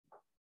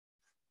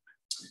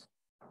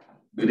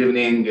Good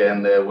evening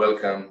and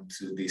welcome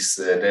to this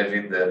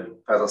David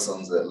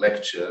Paterson's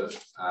lecture.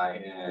 I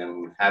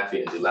am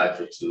happy and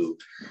delighted to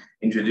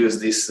introduce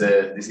this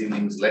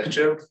evening's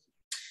lecture.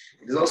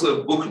 It is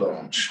also a book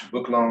launch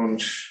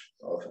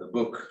of the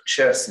book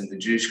Chess in the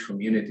Jewish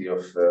Community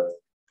of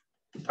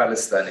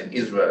Palestine and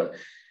Israel,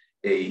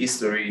 a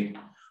history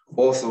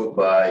authored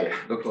by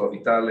Dr.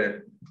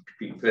 Avital,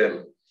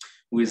 Pilpel,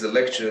 who is a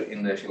lecturer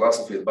in the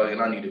philosophy at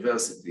Bar-Ilan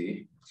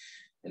University.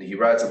 And he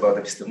writes about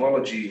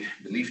epistemology,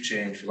 belief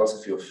change,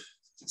 philosophy of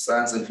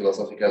science, and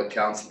philosophical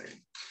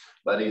counseling.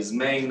 But his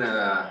main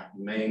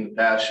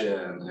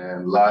passion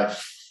and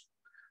life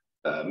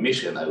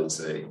mission, I would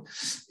say,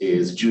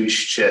 is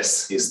Jewish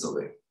chess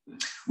history.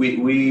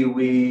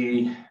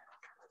 A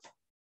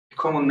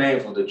common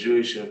name for the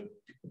Jewish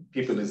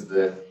people is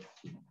the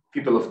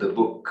people of the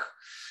book.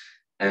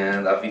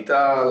 And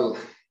Avital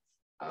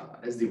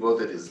has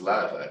devoted his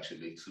life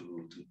actually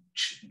to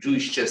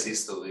Jewish chess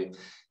history.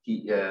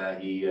 He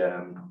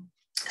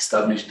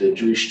established the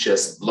Jewish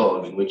chess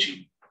blog in which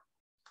he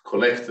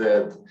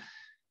collected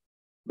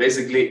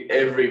basically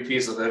every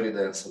piece of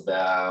evidence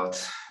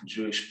about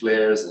Jewish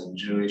players and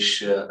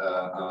Jewish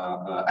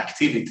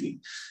activity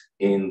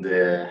in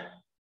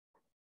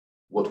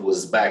what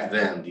was back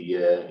then the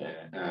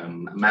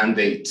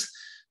mandate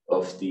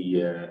of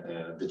the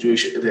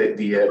British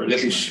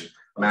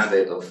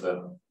mandate of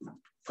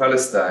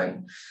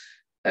Palestine,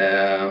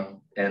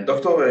 and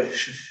Dr.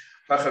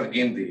 Shahar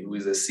Gindi, who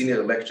is a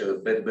senior lecturer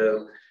at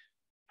Pilpel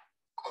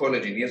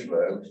College in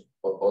Israel,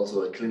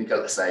 also a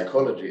clinical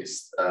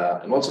psychologist,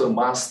 and also a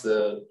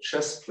master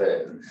chess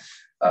player,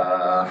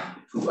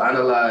 who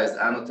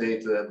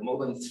annotated more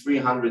than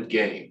 300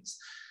 games.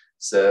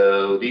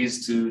 So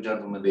these two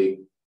gentlemen, they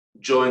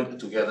joined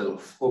together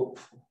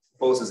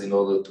forces in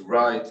order to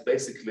write,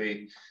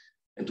 basically,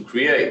 and to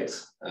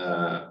create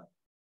a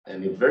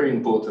very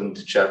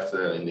important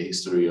chapter in the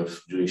history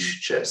of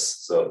Jewish chess.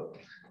 So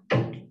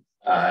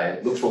I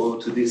look forward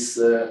to this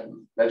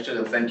lecture,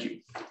 and thank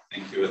you.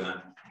 Thank you,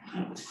 Elad.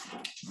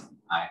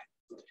 Hi.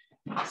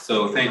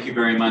 So thank you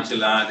very much,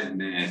 Elad,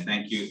 and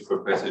thank you to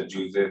Professor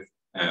Joseph,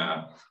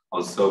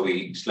 also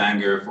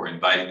Schlanger, for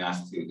inviting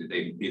us to the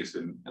David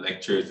Peterson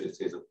lectures. It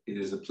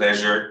is a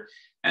pleasure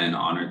and an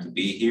honor to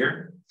be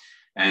here.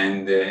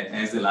 And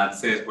as Elad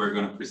says, we're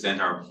going to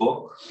present our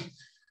book.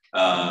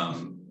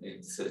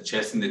 It's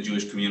Chess in the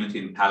Jewish Community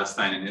in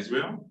Palestine and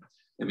Israel.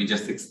 Let me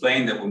just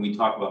explain that when we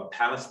talk about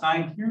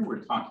Palestine here,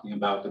 we're talking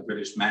about the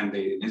British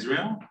mandate in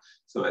Israel.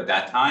 So at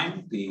that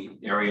time, the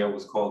area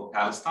was called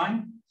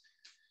Palestine.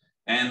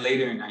 And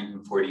later in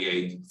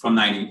 1948, from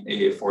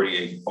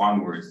 1948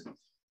 onwards,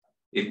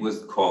 it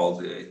was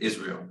called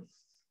Israel.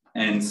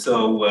 And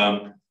so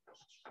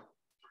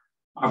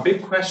our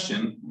big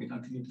question,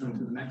 can you turn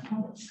to the next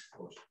one?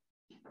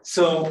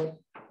 So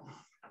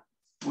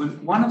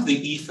one of the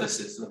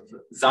ethoses of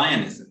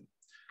Zionism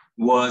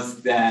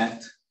was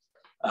that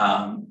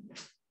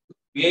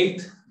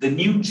create the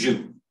new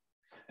Jew,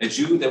 a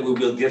Jew that will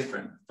be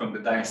different from the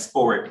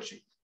diasporic Jew.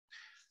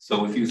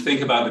 So if you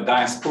think about the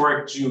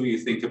diasporic Jew, you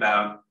think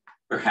about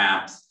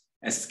perhaps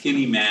a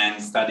skinny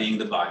man studying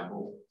the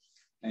Bible,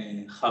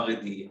 and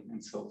Haredi,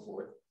 and so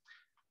forth.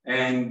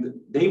 And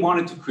they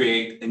wanted to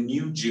create a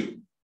new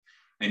Jew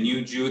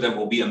that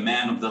will be a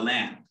man of the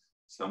land,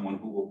 someone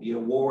who will be a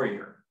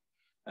warrior,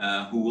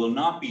 who will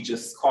not be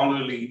just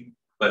scholarly,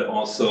 but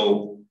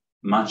also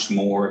much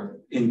more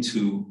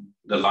into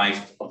the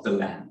life of the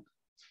land.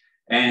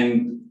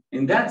 And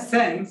in that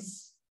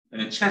sense,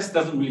 chess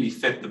doesn't really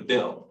fit the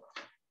bill.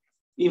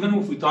 Even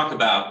if we talk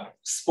about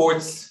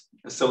sports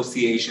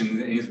associations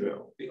in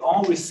Israel, they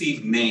all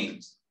received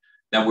names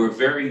that were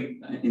very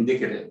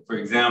indicative. For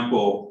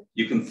example,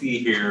 you can see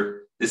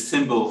here the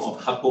symbol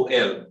of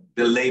Hapoel,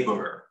 the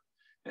laborer.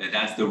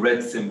 That's the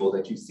red symbol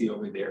that you see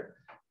over there.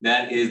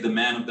 That is the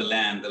man of the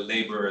land, the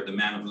laborer, the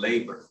man of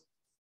labor.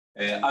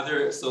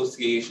 Other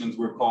associations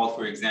were called,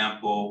 for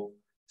example,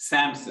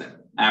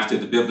 Samson, after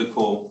the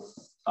biblical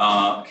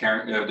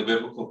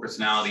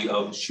personality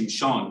of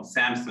Shimshon,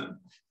 Samson,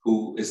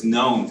 who is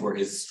known for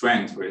his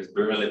strength, for his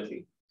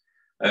virility.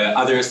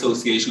 Other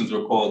associations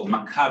were called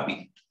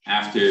Maccabi,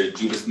 after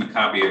Judas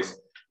Maccabeus,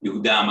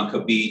 Yehuda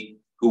Maccabi,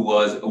 who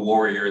was a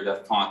warrior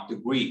that fought the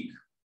Greek.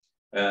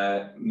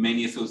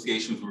 Many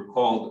associations were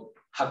called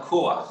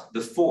Hakoach,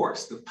 the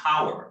force, the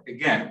power.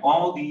 Again,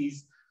 all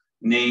these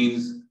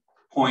names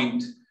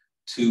point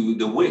to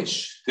the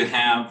wish to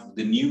have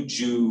the new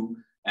Jew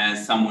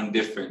as someone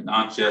different,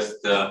 not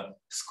just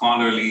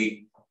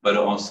scholarly, but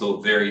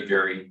also very,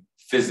 very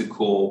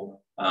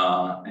physical,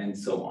 and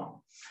so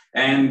on.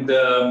 And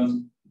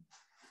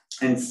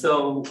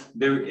so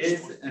there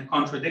is a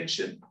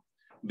contradiction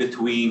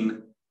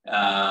between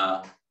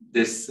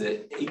this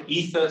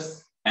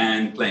ethos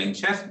and playing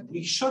chess.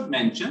 We should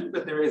mention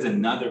that there is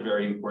another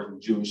very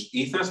important Jewish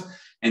ethos,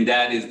 and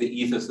that is the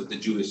ethos of the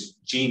Jewish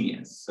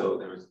genius. So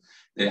there's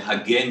the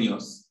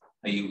Hagenios,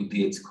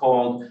 it's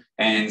called.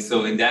 And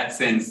so in that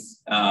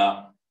sense,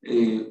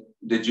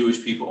 the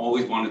Jewish people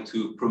always wanted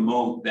to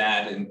promote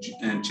that, and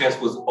chess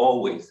was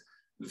always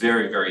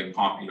very, very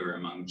popular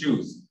among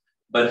Jews.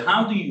 But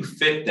how do you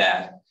fit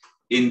that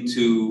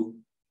into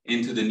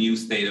the new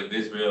state of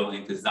Israel,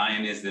 into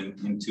Zionism,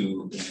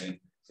 into the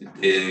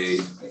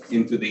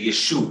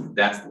Yeshuv?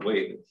 That's the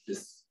way that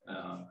this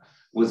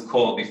was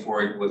called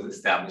before it was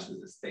established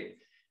as a state.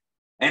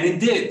 And it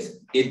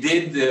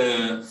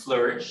did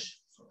flourish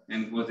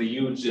and was a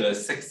huge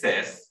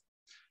success.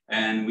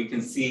 And we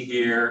can see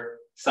here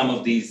some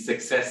of these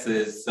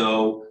successes.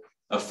 So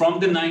from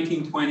the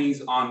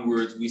 1920s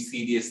onwards, we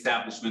see the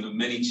establishment of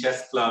many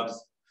chess clubs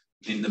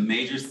in the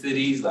major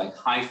cities like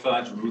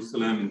Haifa,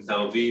 Jerusalem, and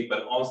Tel Aviv,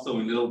 but also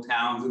in little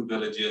towns and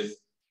villages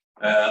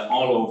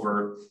all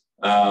over.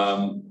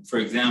 For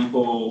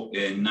example,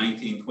 in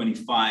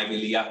 1925,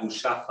 Eliyahu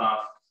Shahar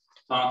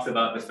talks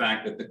about the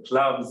fact that the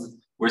clubs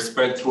were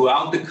spread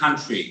throughout the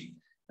country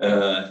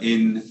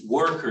in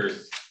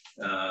workers'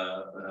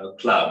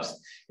 clubs,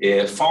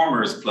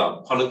 farmers'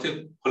 club,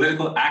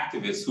 political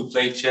activists who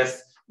play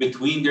chess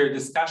between their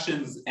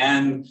discussions,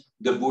 and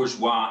the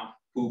bourgeois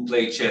who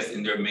play chess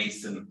in their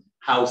mason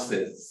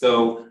houses.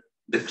 So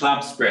the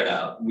club spread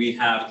out. We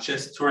have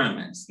chess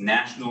tournaments,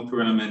 national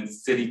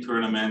tournaments, city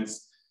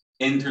tournaments,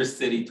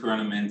 intercity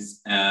tournaments,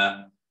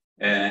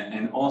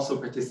 and also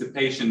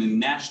participation in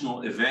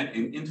international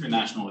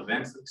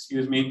events,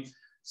 excuse me.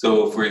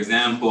 So for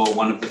example,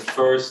 one of the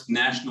first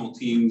national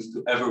teams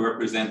to ever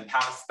represent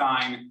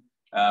Palestine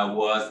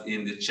was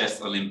in the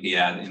Chess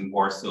Olympiad in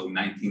Warsaw,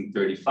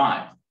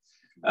 1935.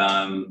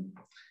 And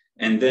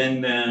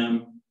then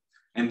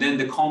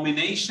the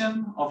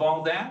culmination of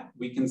all that,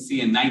 we can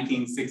see in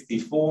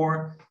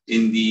 1964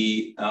 in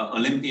the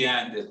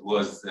Olympiad that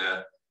was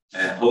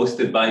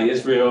hosted by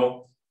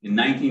Israel in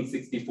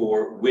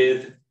 1964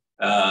 with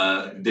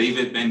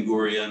David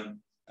Ben-Gurion.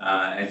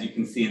 As you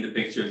can see in the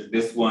pictures,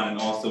 this one and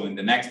also in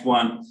the next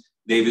one,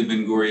 David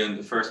Ben-Gurion,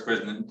 the first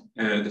president,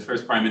 the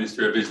first prime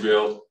minister of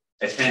Israel,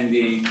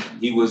 attending.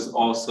 He was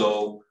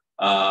also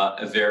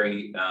a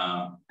very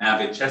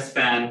avid chess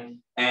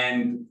fan.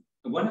 And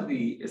one of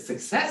the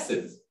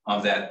successes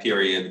of that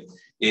period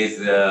is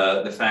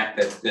the fact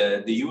that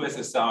the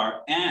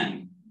USSR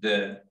and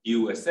the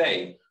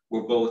USA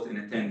were both in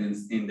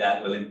attendance in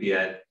that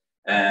Olympiad.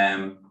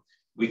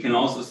 We can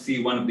also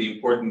see one of the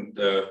important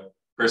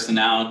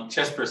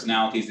chess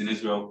personalities in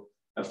Israel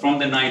from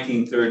the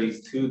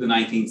 1930s to the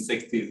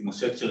 1960s,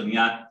 Moshe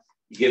Cherniak,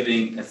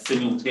 giving a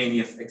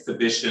simultaneous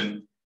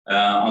exhibition.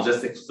 I'll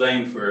just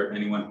explain for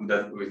anyone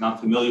who is not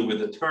familiar with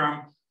the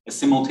term. A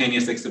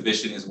simultaneous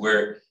exhibition is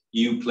where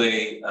you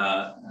play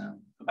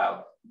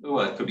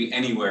it could be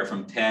anywhere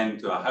from 10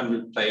 to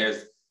 100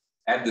 players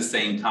at the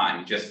same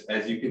time. Just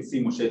as you can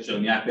see Moshe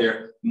Cherniak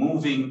there,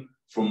 moving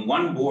from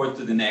one board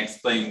to the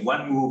next, playing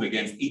one move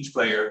against each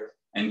player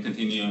and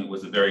continuing.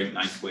 Was a very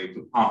nice way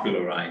to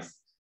popularize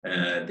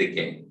the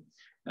game.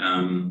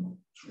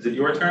 Is it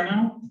your turn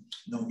now?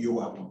 No, you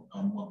are.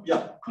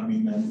 Yeah, I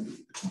mean,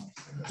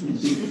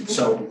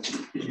 so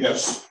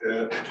yes,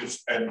 it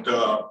is. And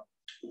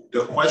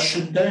the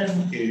question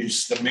then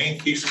is, the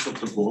main thesis of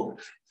the book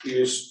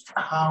is,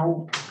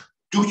 how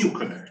do you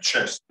connect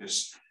chess,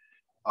 this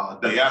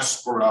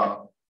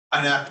diaspora,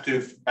 an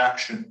active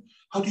action,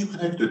 how do you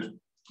connect it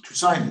to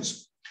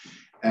Zionism?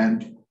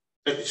 And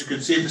as you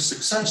can see, the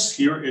success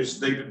here is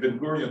David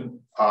Ben-Gurion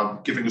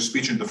giving a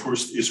speech in the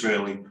first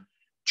Israeli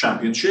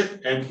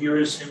championship. And here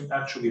is him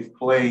actually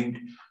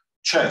playing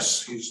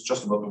chess. He's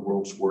just about the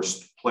world's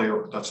worst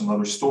player. That's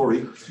another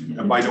story.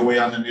 And by the way,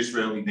 on an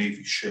Israeli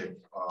Navy ship,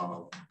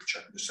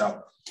 check this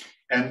out.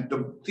 And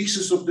the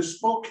thesis of this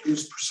book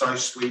is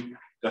precisely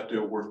that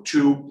there were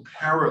two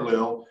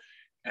parallel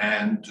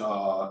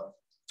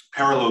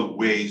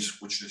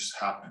ways which this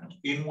happened,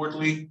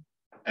 inwardly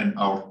and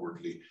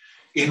outwardly.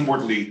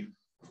 Inwardly,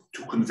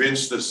 to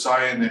convince the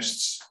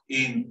Zionists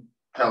in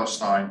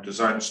Palestine, the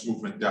Zionist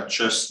movement, that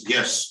chess,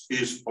 yes,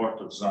 is part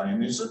of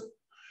Zionism,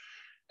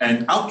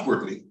 and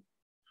outwardly,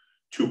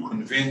 to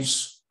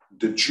convince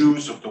the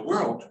Jews of the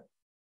world,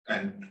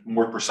 and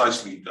more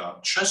precisely the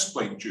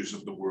chess-playing Jews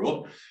of the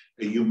world.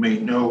 You may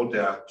know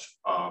that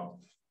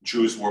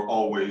Jews were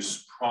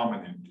always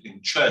prominent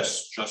in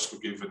chess. Just to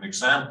give an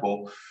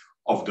example,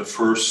 of the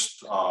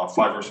first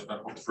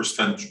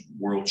 10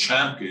 world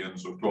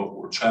champions or 12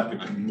 world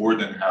champions, and more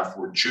than half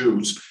were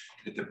Jews.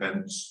 It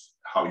depends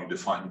how you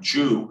define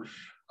Jew.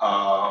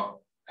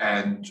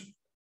 And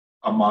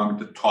among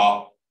the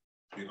top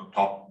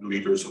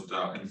leaders of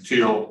the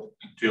until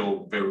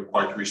very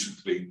quite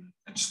recently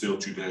and still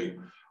today,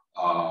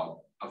 a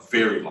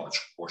very large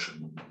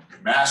portion,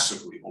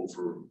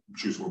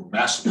 Jews were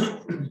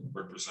massively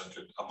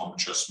represented among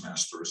chess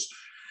masters.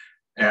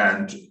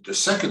 And the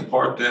second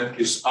part then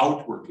is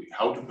outwardly,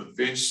 how to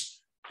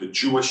convince the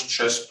Jewish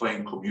chess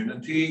playing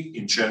community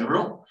in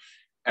general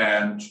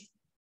and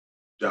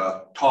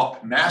the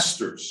top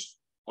masters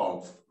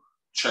of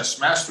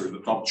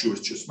the top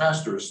Jewish chess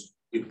masters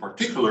in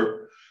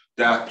particular,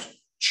 that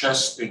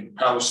chess in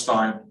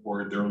Palestine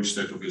or in the early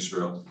state of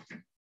Israel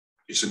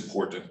is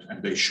important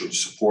and they should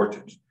support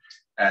it.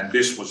 And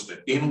this was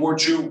the inward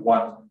Jew,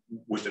 one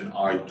with an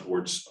eye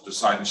towards the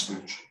Zionist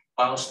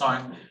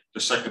Palestine. The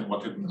second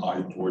one had an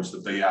eye towards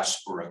the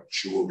diaspora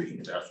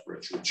Jewry,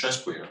 diaspora Jew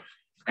chess player.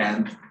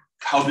 And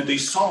how did they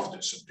solve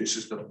this? And this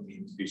is the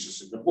main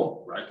thesis in the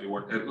book, right? They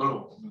were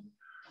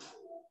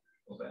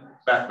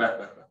back.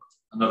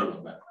 Another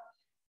one back.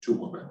 Two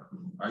more back,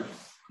 right?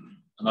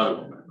 Another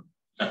one back.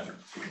 Thank you.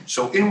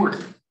 So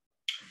inwardly,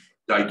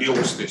 the idea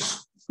was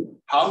this.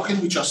 How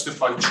can we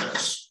justify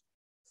chess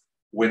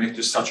when it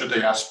is such a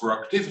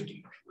diaspora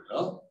activity?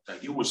 Well, the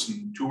idea was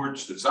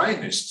towards the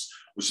Zionists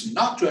was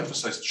not to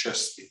emphasize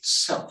chess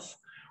itself,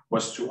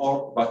 but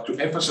to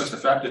emphasize the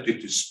fact that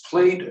it is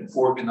played and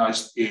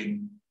organized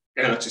in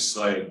Eretz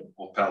Israel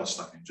or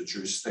Palestine, in the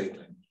Jewish state.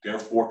 And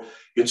therefore,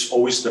 it's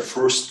always the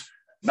first,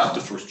 not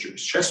the first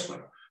Jewish chess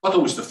player, but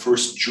always the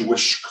first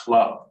Jewish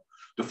club,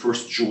 the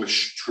first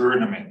Jewish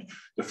tournament,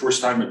 the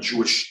first time a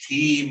Jewish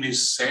team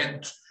is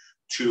sent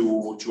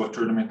to a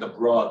tournament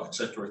abroad,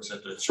 etc.,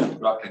 etc.,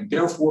 etc. And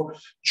therefore,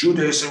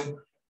 Judaism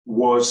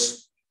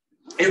was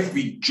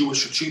every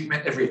Jewish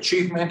achievement, every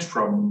achievement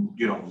from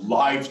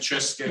live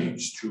chess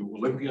games to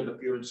Olympiad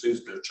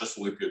appearances. The chess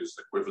Olympiad is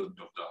the equivalent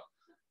of the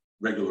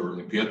regular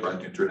Olympiad,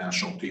 right?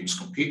 International teams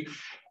compete.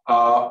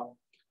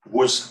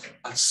 Was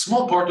a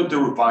small part of the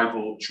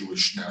revival of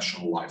Jewish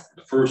national life for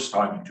the first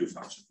time in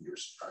 2,000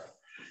 years.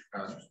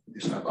 Right?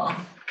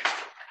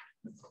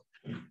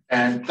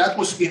 And that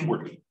was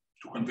inwardly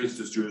to convince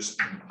the Jews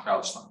in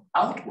Palestine.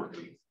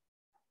 Outwardly,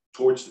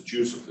 towards the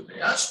Jews of the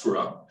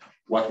diaspora,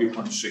 what we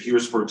want to see here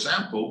is, for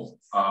example,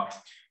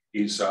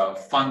 is a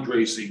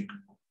fundraising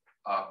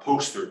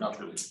poster, not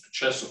related to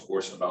chess, of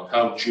course, about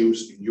how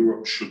Jews in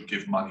Europe should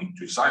give money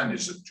to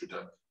Zionism, to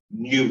the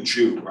new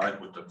Jew, right,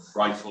 with the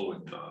rifle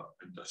and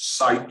the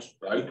sight,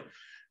 right,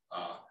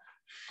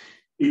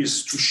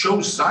 is to show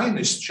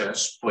Zionist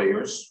chess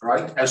players,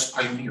 right, as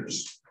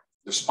pioneers,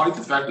 despite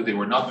the fact that they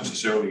were not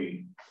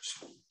necessarily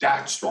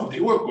that strong. They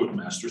were good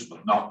masters,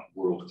 but not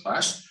world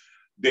class.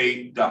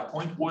 The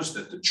point was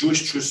that the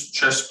Jewish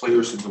chess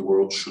players in the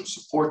world should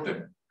support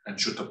them and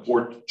should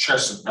support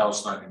chess in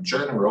Palestine in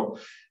general,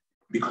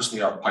 because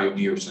they are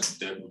pioneers and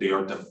they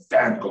are the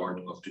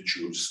vanguard of the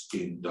Jews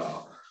in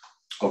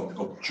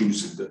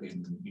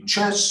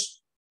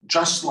chess,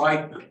 just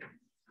like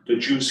the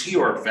Jews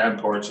here are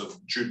vanguards of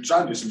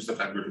Zionism, is the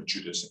vanguard of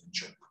Judaism in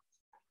general.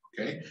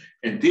 Okay,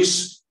 and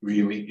this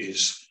really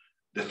is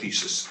the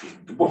thesis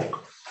in the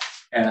book.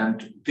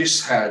 And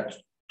this had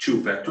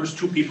two vectors,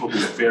 two people who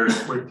very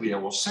quickly, I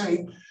will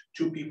say,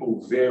 two people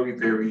who very,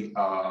 very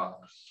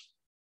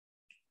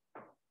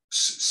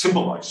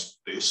symbolize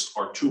this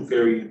are two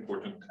very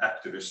important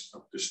activists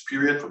of this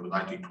period from the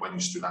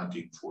 1920s to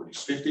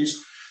 1940s, 50s.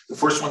 The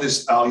first one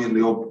is Aryeh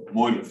Leob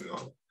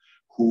Moilever,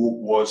 who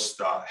was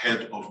the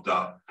head of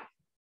the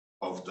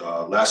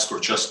Lasker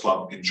Chess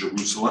Club in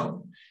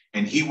Jerusalem.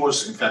 And he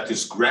was, in fact,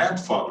 his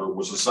grandfather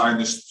was a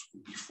Zionist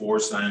before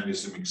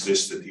Zionism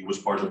existed. He was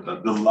part of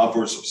the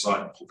lovers of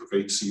Zion,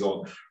 Cultivate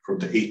Zion, from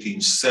the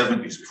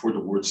 1870s, before the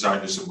word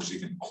Zionism was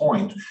even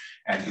coined.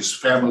 And his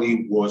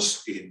family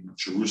was in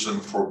Jerusalem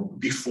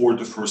before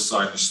the first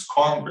Zionist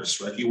Congress,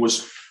 right? He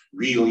was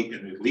really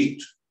an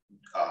elite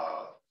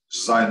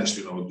Zionist,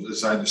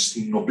 Zionist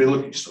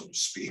nobility, so to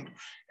speak.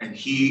 And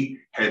he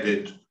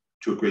headed,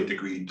 to a great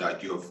degree, the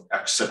idea of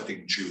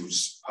accepting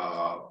Jewish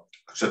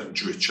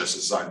chess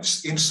as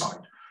Zionist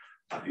inside.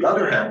 On the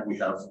other hand, we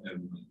have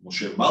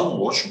Menachem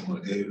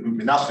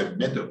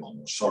Mendel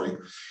Malmosh,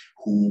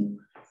 who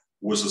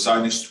was a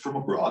Zionist from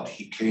abroad.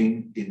 He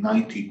came in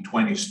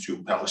 1920s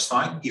to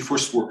Palestine. He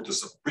first worked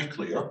as a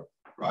bricklayer,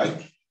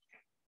 right?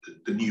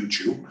 The new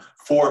Jew,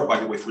 by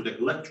the way, for the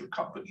electric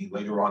company.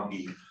 Later on,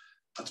 he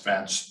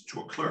advanced to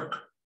a clerk,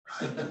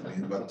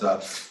 right? But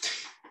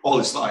all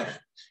his life.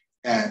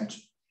 And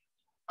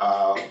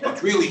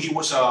but really, he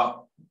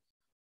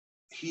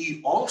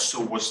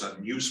also was a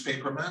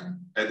newspaperman,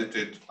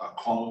 edited a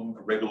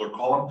regular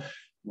column,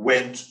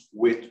 went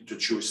with the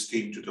Jewish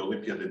team to the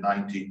Olympiad in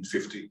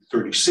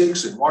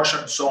 1936 in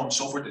Warsaw, and so on and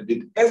so forth, and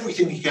did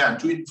everything he can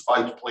to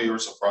invite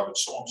players abroad and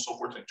so on and so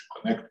forth, and to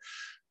connect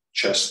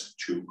chess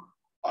to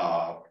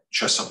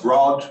chess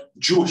abroad,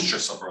 Jewish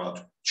chess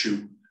abroad,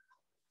 to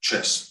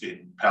chess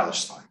in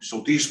Palestine.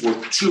 So these were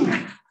two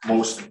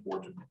most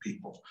important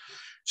people.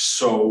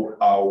 So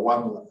I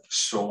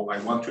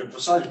want to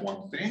emphasize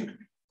one thing.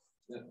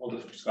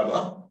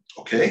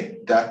 Okay,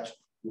 that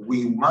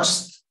we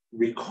must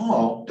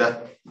recall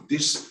that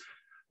this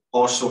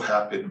also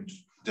happened,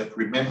 that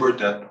remember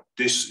that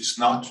this is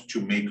not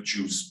to make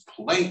Jews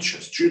play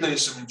chess.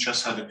 Judaism and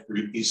chess had it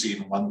really easy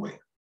in one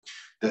way,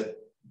 that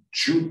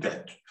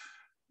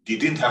you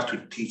didn't have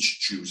to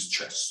teach Jews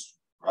chess,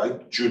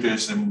 right?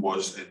 chess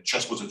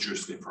was a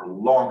Jewish thing for a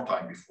long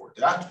time before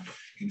that.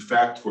 In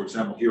fact, for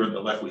example, here on the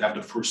left, we have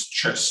the first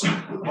chess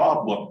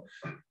problem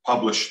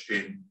published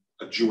in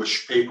a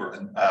Jewish paper,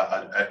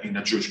 in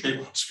a Jewish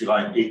paper,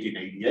 Tzfilah in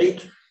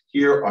 1888.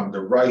 Here on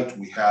the right,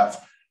 we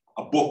have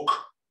a book,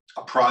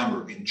 a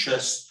primer in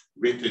chess,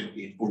 written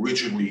in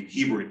originally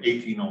Hebrew in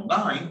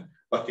 1809.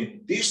 But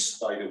in this,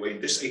 by the way,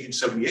 this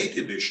 1878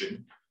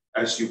 edition,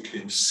 as you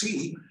can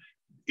see,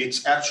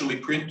 it's actually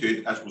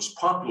printed, as was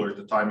popular at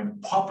the time in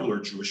popular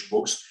Jewish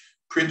books,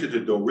 printed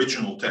in the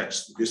original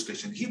text, in this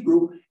case in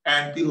Hebrew,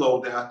 and below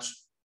that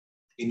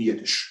in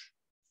Yiddish,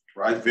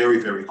 right? Very,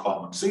 very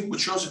common thing,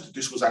 which shows that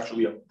this was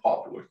actually a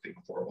popular thing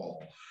for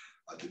all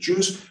the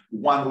Jews.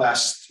 One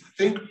last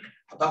thing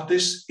about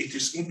this, it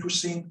is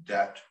interesting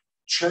that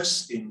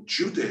chess in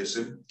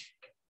Judaism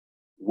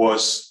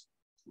was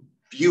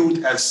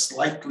viewed as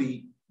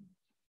slightly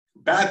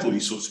badly,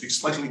 so to speak,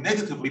 slightly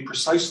negatively,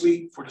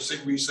 precisely for the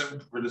same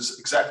reason, for this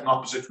exact and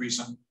opposite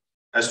reason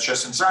as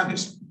chess in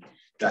Zionism.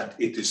 That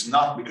it is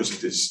not because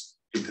it is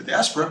in the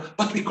diaspora,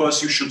 but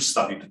because you should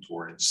study the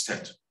Torah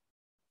instead,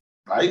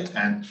 right?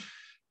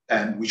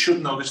 And we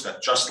should notice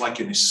that just like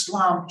in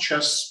Islam,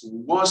 chess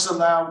was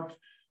allowed,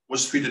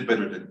 was treated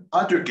better than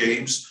other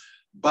games,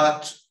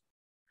 but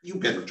you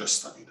better just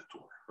study the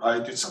Torah,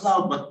 right? It's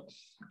allowed, but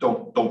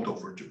don't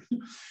overdo it.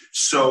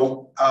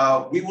 So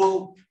we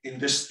will, in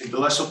the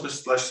lesson of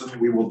this lesson,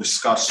 we will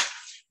discuss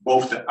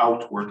both the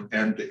outward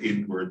and the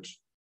inward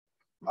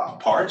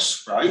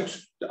parts, right?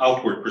 The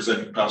outward,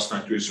 presenting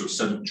Palestine to Israel,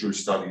 Center of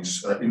Jewish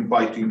Studies,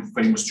 inviting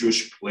famous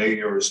Jewish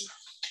players,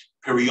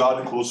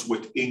 periodicals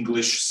with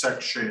English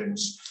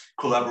sections,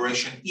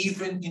 collaboration,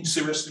 even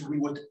interestingly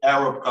with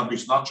Arab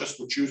countries, not just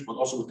with Jews, but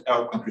also with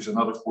Arab countries and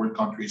other foreign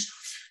countries,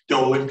 the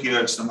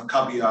Olympiads, the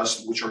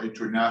Maccabias, which are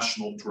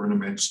international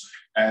tournaments,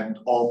 and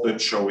all of them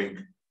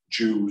showing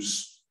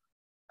Jews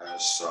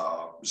as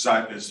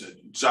Zionist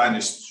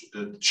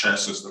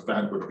chess as the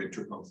vanguard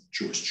of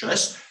Jewish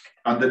chess.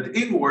 And the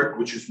inward,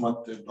 which is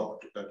what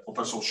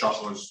Professor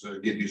Shahar's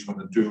Gindi is going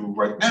to do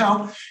right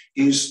now,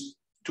 is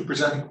to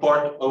presenting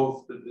part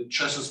of the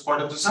chess as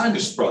part of the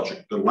Zionist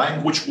project, the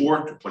language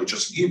war to play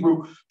chess in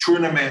Hebrew,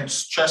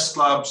 tournaments, chess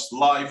clubs,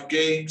 live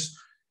games,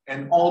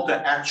 and all the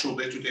actual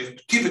day-to-day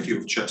activity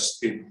of chess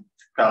in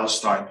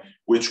Palestine,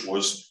 which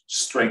was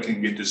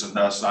strengthening it as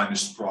a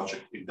Zionist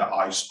project in the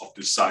eyes of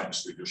the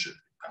Zionist leadership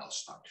in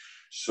Palestine.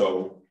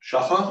 So,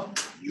 Shahar,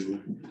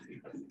 you.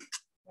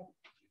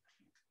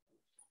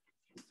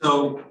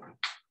 So,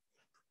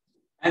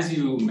 as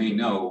you may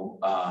know,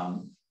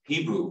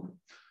 Hebrew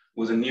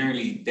was a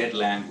nearly dead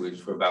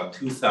language for about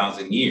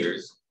 2,000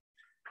 years.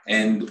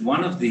 And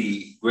one of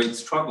the great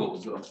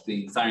struggles of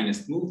the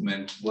Zionist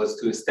movement was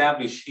to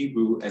establish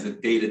Hebrew as a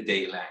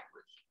day-to-day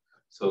language.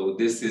 So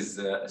this is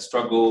a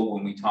struggle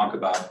when we talk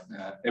about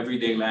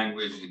everyday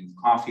language in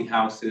coffee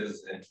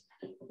houses. And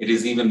it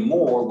is even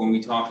more when we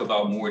talk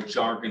about more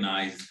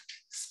jargonized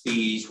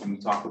speech, when we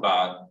talk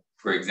about,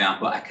 for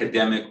example,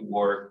 academic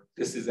work.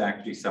 This is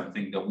actually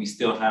something that we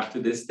still have to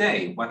this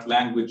day. What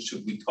language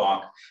should we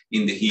talk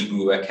in the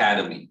Hebrew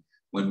Academy?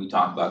 When we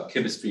talk about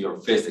chemistry or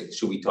physics,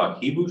 should we talk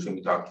Hebrew? Should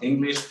we talk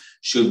English?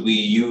 Should we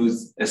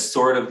use a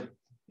sort of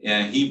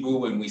Hebrew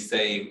when we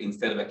say,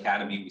 instead of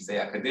academy, we say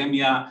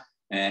academia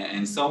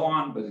and so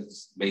on, but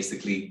it's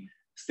basically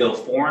still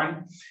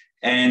foreign.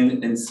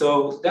 And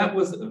so that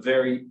was a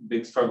very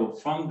big struggle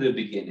from the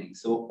beginning.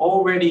 So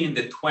already in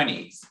the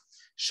 20s,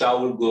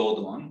 Shaul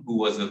Gordon, who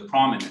was a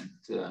prominent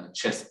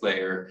chess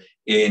player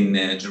in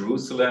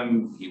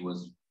Jerusalem, he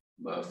was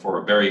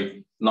for a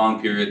very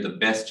long period the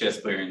best chess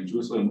player in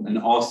Jerusalem and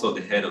also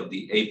the head of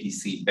the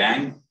APC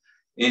Bank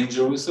in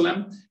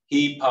Jerusalem.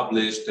 He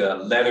published a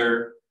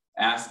letter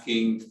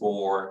asking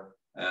for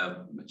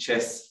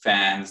chess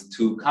fans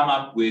to come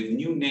up with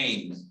new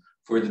names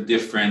for the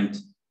different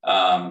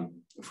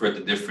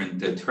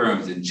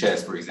terms in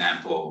chess. For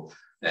example,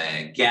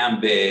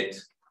 gambit.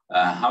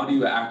 How do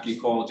you actually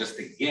call just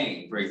a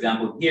game? For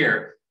example,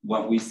 here,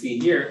 what we see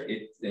here,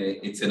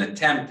 it's an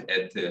attempt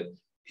at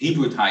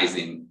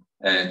Hebrewizing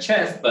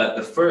chess, but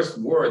the first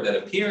word that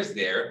appears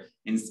there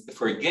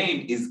for a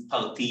game is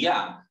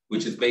partiya,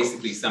 which is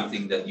basically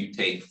something that you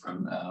take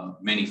from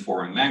many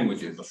foreign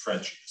languages. The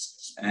French.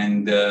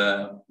 And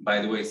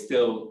by the way,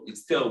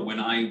 it's still when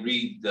I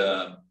read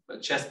the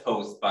chess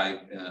posts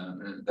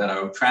that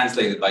are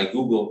translated by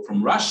Google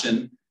from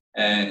Russian,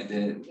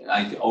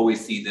 I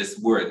always see this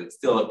word. It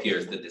still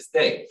appears to this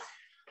day.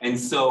 And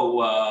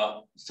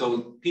so,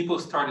 so people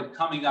started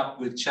coming up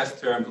with chess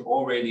terms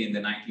already in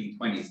the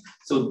 1920s.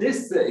 So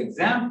this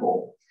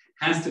example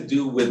has to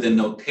do with the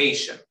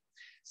notation.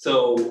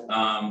 So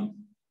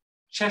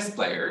chess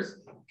players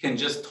can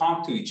just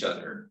talk to each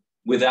other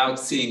without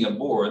seeing a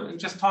board and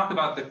just talk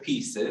about the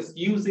pieces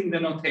using the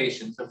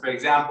notation. So for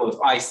example, if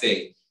I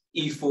say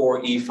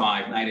e4,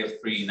 e5, knight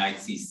f3, knight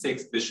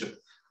c6, bishop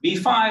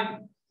b5,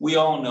 we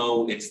all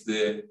know it's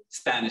the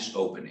Spanish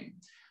opening.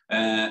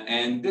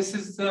 And this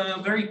is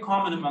very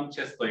common among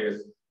chess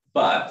players,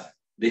 but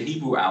the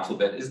Hebrew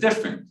alphabet is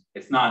different.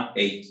 It's not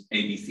H,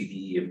 A, B, C, D,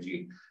 E, F,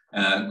 G,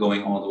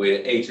 going all the way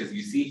to H as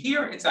you see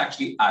here. It's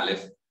actually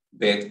Aleph,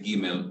 Bet,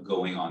 Gimel,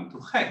 going on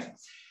to Chet.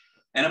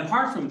 And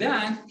apart from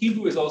that,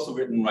 Hebrew is also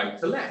written right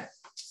to left.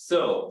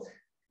 So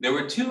there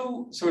were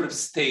two sort of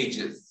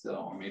stages,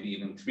 or maybe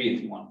even three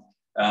if you want,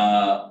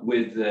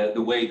 with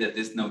the way that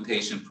this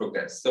notation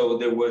progressed. So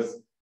there was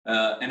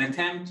an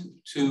attempt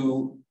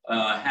to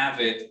have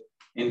it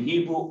in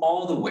Hebrew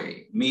all the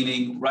way,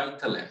 meaning right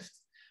to left.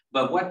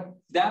 But what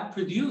that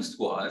produced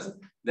was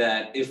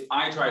that if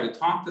I try to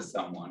talk to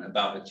someone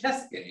about a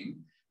chess game,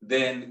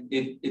 then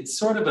it's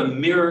sort of a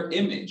mirror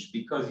image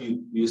because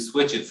you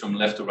switch it from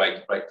left to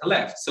right to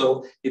left.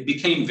 So it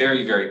became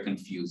very, very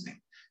confusing.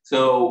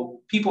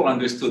 So people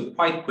understood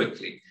quite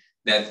quickly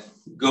that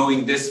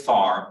going this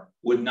far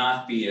would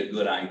not be a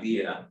good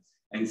idea.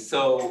 And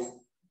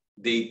so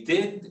they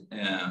did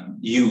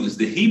use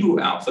the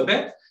Hebrew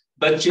alphabet,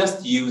 but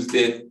just used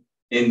it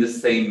in the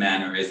same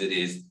manner as it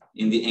is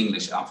in the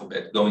English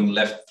alphabet, going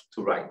left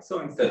to right. So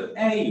instead of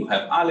A, you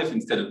have Aleph.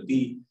 Instead of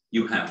B,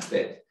 you have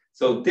Bet.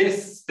 So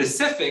this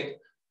specific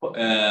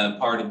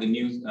part of the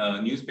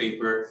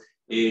newspaper,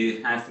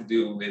 it has to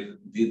do with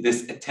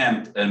this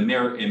attempt, a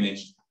mirror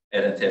image,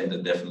 an attempt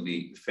that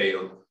definitely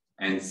failed.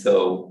 And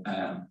so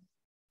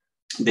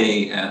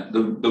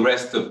the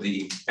rest of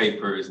the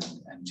papers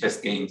and chess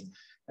games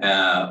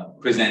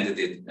presented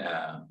it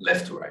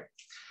left to right.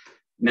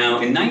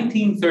 Now, in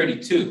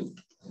 1932,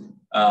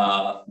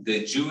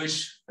 the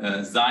Jewish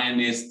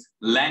Zionist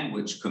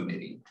Language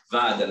Committee,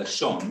 Vaad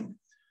al-Lashon,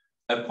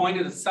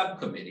 appointed a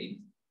subcommittee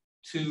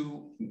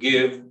to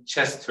give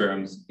chess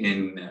terms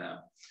in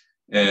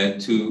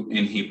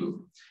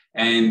Hebrew.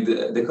 And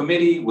the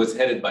committee was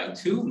headed by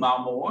two, Mar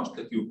Morosh,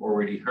 that you've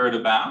already heard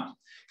about,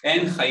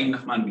 and Chaim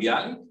Nachman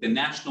Bialik, the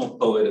national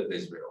poet of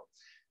Israel.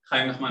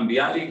 Chaim Nachman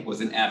Bialik was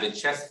an avid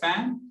chess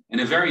fan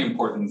and a very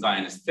important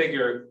Zionist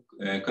figure,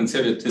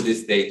 considered to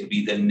this day to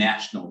be the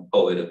national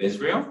poet of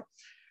Israel.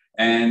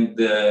 And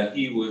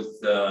he was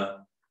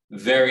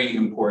very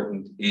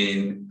important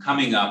in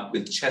coming up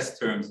with chess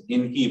terms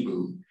in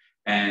Hebrew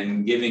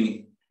and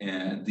giving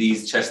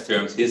these chess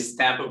terms his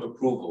stamp of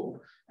approval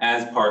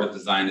as part of the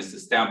Zionist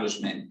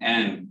establishment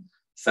and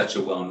such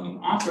a well-known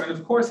author. And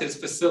of course, his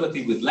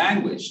facility with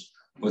language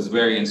was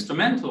very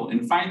instrumental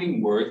in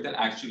finding words that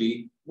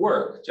actually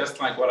work, just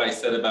like what I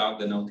said about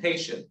the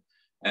notation.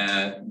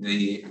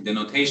 The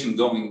notation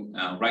going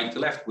right to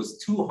left was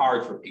too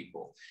hard for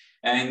people.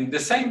 And the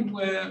same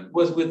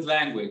was with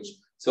language.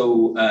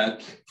 So,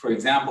 for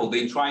example,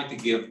 they tried to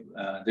give,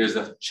 there's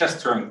a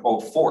chess term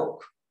called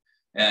fork,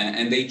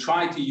 and they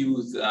tried to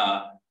use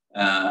a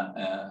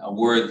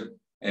word,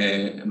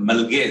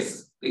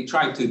 malgez. They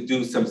tried to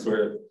do some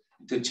sort of,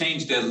 to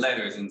change the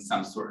letters in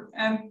some sort.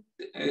 And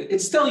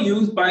it's still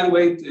used, by the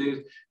way,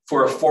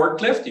 for a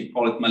forklift. You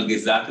call it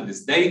malgeza to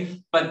this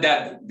day, but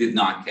that did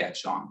not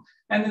catch on.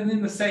 And then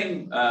in the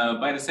same,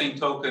 by the same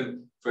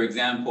token, for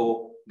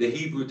example, the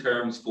Hebrew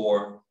terms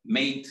for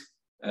mate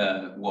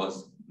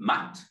was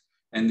mat,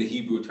 and the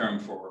Hebrew term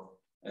for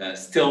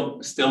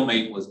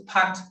stillmate was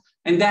pat,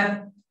 and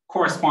that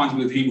corresponds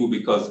with Hebrew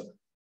because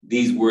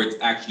these words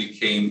actually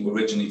came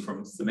originally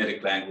from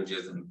Semitic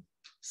languages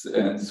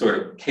and sort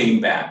of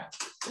came back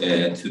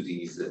to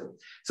these.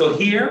 So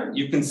here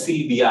you can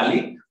see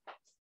Bialik.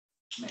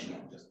 Maybe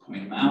I'll just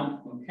point him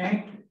out.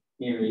 Okay,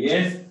 here he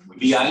is,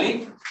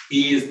 Bialik.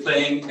 He is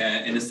playing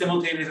in a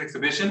simultaneous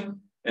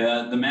exhibition.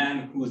 The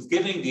man who's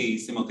giving the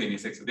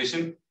simultaneous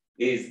exhibition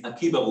is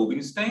Akiba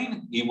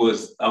Rubinstein. He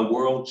was a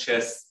world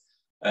chess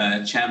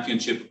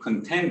championship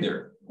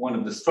contender, one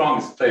of the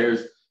strongest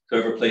players to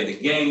ever play the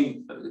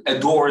game,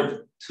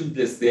 adored to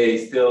this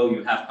day. Still,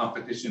 you have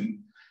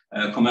competition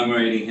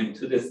commemorating him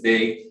to this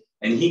day.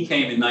 And he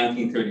came in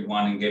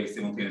 1931 and gave a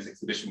simultaneous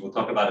exhibition. We'll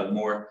talk about it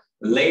more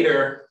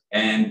later.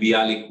 And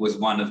Bialik was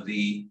one of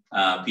the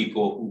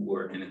people who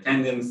were in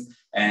attendance.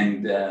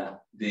 And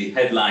the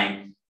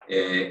headline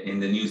in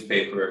the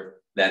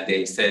newspaper that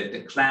day said,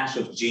 "The clash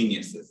of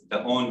geniuses,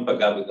 Gaon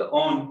Pagav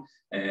Gaon,"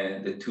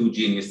 the two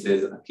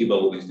geniuses, Akiba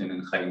Rubinstein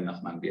and Chaim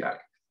Nachman Bialik.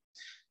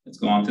 Let's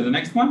go on to the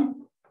next one.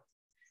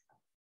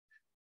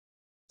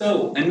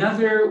 So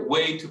another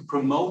way to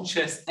promote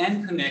chess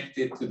and connect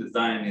it to the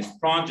Zionist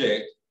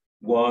project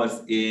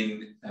was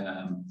in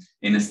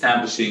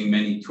establishing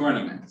many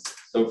tournaments.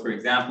 So for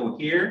example,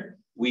 here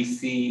we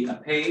see a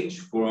page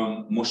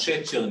from Moshe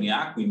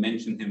Cherniak. We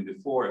mentioned him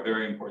before, a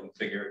very important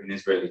figure in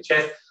Israeli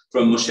chess,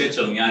 from Moshe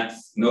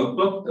Cherniak's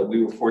notebook that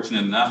we were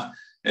fortunate enough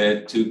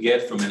to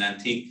get from an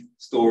antique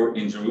store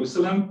in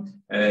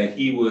Jerusalem.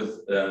 He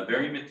was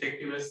very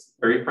meticulous,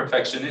 very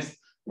perfectionist,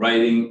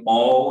 writing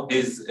all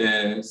his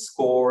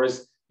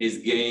scores, his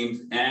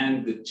games,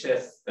 and the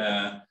chess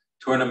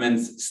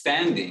tournaments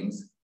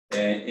standings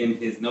in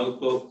his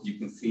notebook. You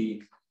can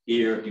see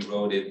here, he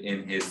wrote it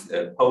in his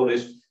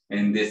Polish,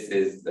 and this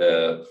is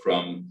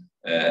from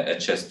a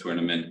chess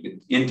tournament,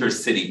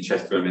 intercity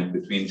chess tournament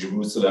between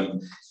Jerusalem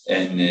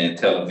and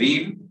Tel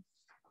Aviv.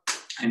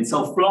 And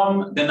so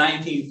from the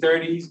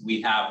 1930s,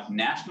 we have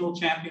national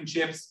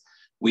championships.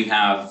 We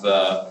have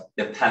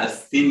the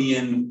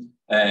Palestinian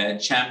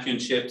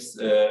championships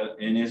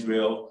in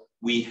Israel.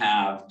 We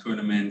have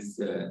tournaments,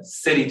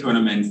 city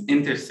tournaments,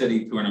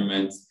 intercity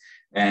tournaments,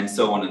 and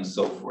so on and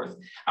so forth.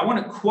 I want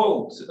to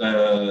quote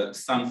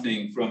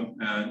something from,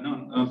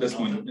 no, this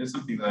one, there's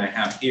something that I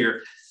have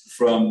here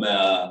from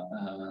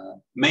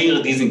Meir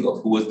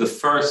Dizengoff, who was the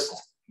first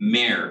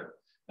mayor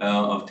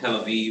of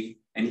Tel Aviv.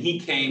 And he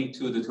came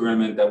to the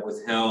tournament that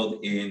was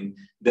held in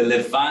the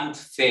Levant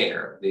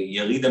Fair, the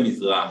Yerida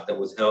Mizrach, that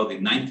was held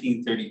in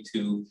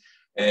 1932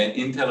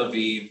 in Tel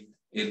Aviv.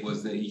 It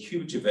was a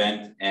huge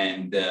event,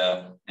 and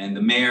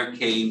the mayor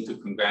came to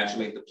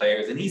congratulate the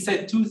players. And he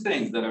said two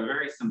things that are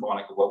very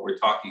symbolic of what we're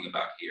talking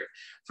about here.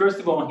 First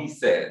of all, he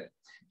said,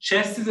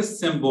 chess is a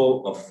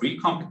symbol of free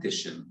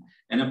competition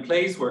and a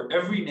place where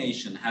every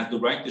nation has the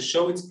right to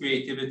show its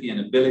creativity and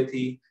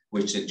ability,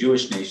 which the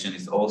Jewish nation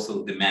is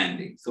also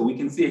demanding. So we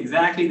can see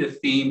exactly the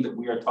theme that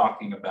we are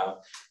talking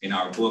about in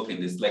our book, in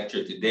this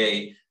lecture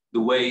today,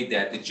 the way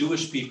that the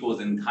Jewish people is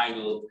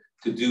entitled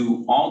to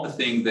do all the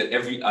things that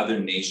every other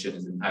nation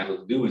is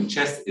entitled to do, and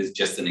chess is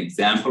just an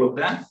example of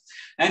that.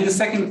 And the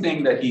second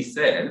thing that he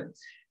said,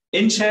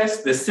 in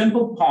chess, the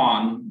simple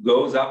pawn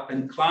goes up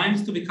and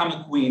climbs to become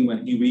a queen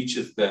when he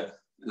reaches the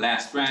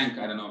last rank.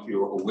 I don't know if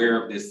you're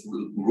aware of this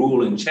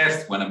rule in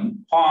chess. When a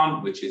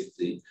pawn, which is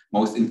the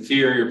most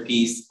inferior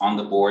piece on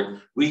the board,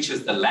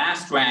 reaches the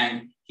last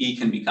rank, he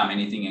can become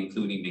anything,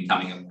 including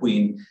becoming a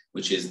queen,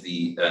 which is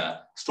the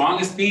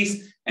strongest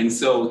piece. And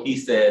so he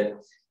said,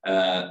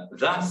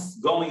 thus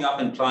going up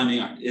and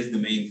climbing is the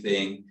main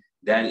thing.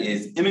 That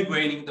is,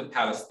 immigrating to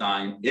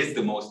Palestine is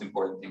the most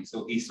important thing.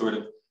 So he sort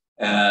of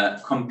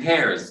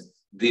compares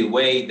the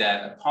way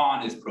that a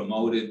pawn is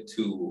promoted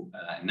to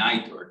a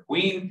knight or a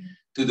queen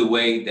to the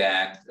way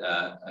that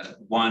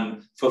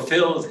one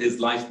fulfills his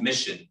life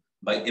mission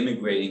by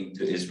immigrating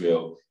to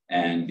Israel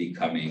and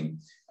becoming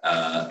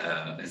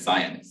a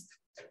Zionist.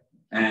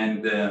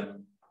 And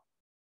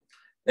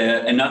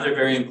another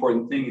very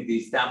important thing is the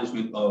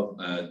establishment of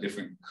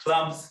different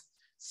clubs.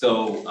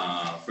 So,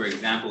 for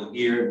example,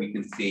 here we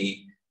can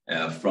see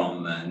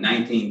from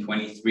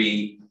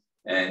 1923,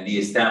 the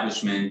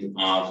establishment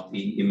of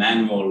the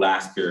Emanuel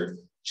Lasker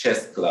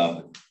Chess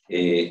Club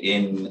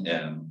in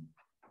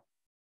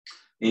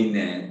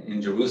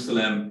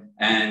Jerusalem,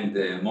 and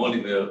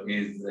Moliver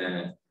is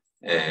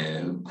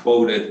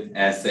quoted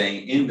as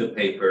saying in the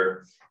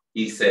paper,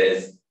 he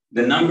says,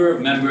 the number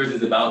of members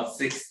is about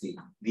 60.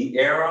 The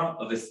era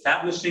of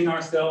establishing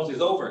ourselves is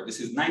over. This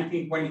is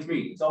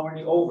 1923, it's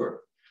already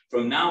over.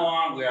 From now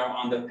on, we are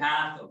on the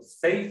path of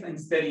safe and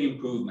steady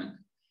improvement.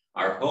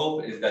 Our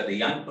hope is that the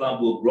young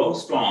club will grow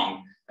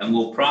strong and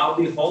will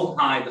proudly hold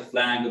high the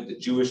flag of the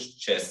Jewish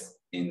chess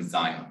in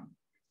Zion.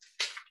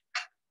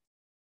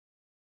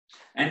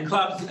 And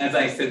clubs, as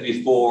I said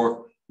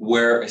before,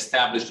 were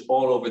established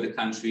all over the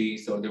country.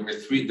 So there were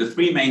the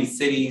three main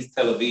cities.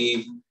 Tel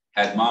Aviv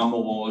had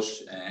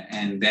Marmorosh,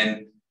 and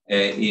then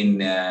in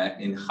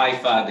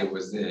Haifa, there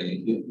was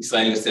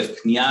Israel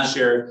Yosef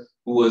Kniasher,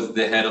 who was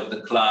the head of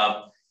the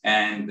club,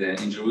 and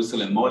in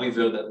Jerusalem,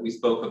 Moliville, that we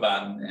spoke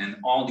about, and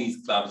all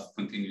these clubs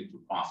continued to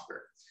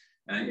prosper.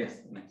 Yes.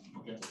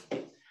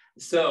 Okay.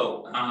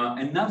 So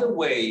another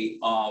way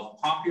of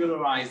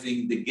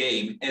popularizing the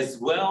game, as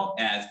well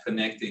as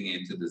connecting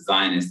it to the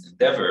Zionist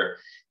endeavor,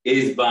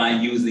 is by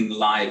using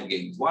live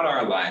games. What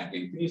are live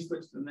games? Can you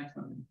switch to the next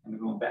one? I'm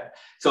going back.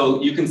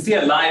 So you can see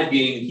a live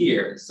game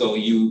here. So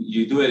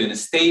you do it in a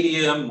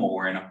stadium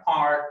or in a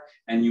park,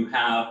 and you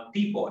have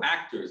people,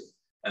 actors,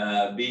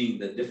 being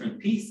the different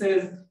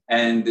pieces.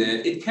 And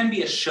it can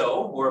be a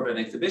show, more of an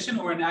exhibition,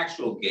 or an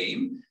actual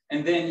game.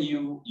 And then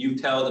you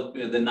tell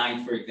the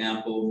knight, for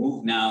example,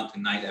 move now to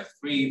knight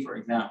f3, for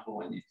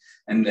example,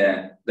 and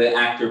the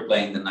actor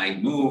playing the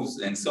knight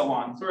moves, and so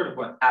on, sort of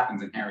what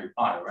happens in Harry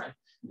Potter, right?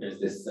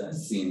 There's this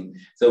scene.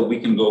 So we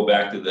can go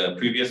back to the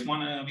previous one,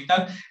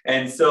 Avital.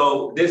 And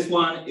so this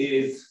one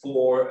is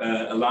for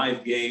a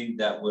live game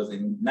that was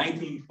in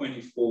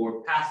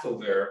 1924,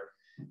 Passover,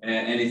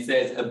 and it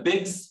says a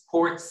big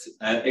sports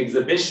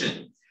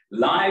exhibition,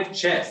 live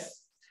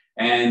chess.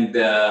 And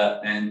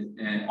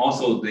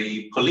also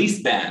the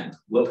police band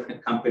will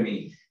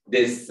accompany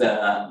this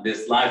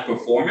live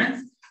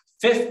performance.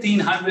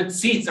 1,500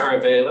 seats are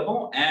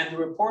available, and the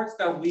reports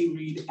that we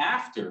read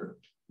after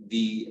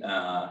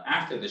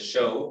the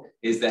show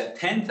is that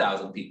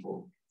 10,000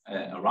 people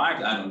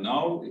arrived. I don't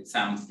know, it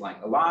sounds like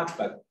a lot,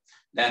 but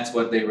that's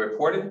what they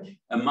reported.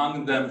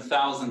 Among them,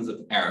 thousands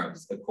of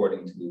Arabs,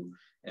 according to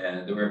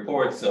the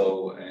report.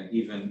 So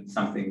even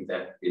something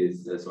that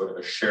is sort of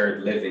a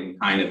shared living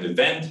kind of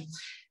event.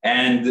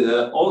 And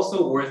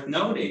also worth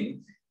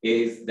noting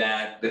is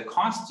that the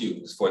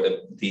costumes for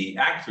the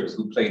actors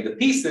who played the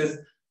pieces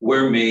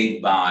were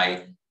made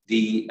by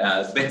the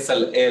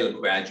Betzalel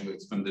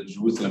graduates from the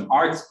Jerusalem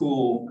Art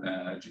School,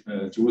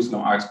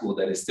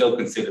 that is still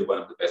considered one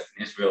of the best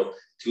in Israel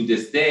to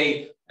this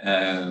day,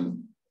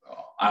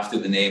 after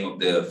the name of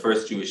the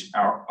first Jewish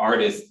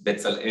artist,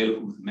 Betzalel,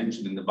 who's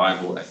mentioned in the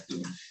Bible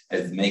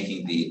as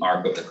making the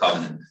Ark of the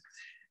Covenant.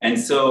 And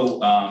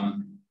so,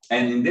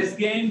 and in this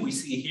game, we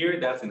see here,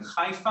 that's in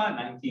Haifa,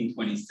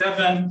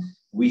 1927.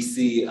 We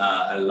see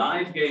a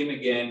live game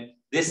again.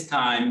 This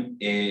time,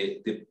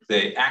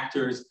 the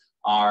actors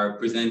are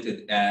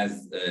presented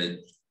as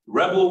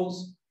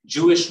rebels,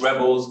 Jewish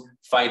rebels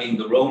fighting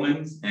the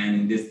Romans. And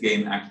in this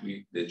game,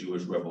 actually, the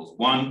Jewish rebels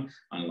won,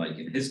 unlike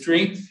in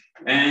history.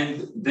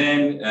 And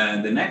then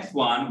the next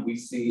one, we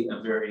see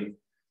a very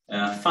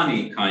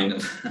funny kind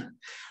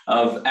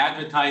of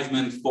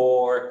advertisement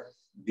for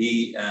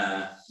the,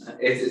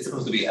 it's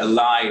supposed to be a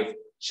live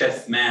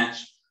chess match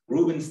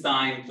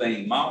Rubinstein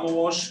playing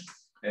Marmorosh.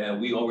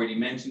 We already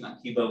mentioned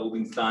Akiva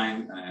Rubinstein,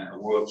 a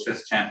World Chess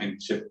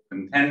Championship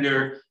contender,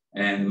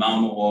 and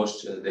Marmorosh,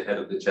 the head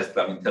of the chess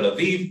club in Tel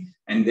Aviv.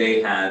 And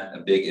they had a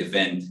big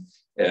event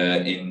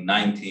in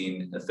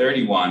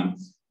 1931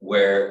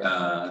 where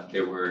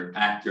there were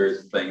actors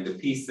playing the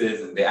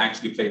pieces, and they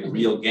actually played the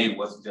real game. It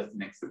wasn't just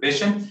an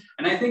exhibition.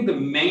 And I think the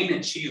main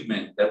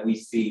achievement that we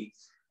see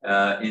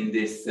in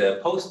this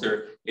poster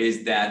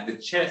is that the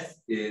chess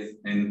is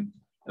in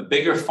a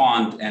bigger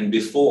font and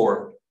before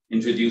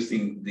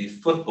introducing the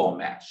football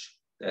match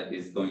that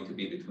is going to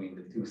be between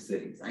the two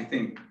cities. I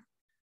think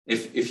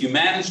if you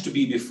manage to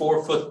be before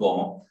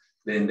football,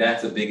 then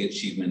that's a big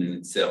achievement in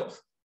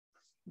itself.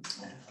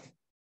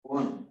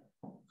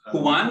 Who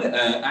won?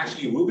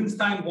 Actually,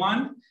 Rubinstein won,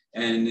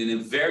 and in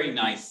a very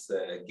nice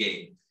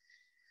game.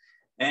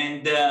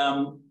 And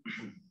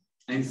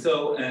so,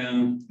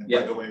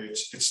 yeah. By the way,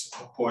 it's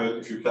Hapoel.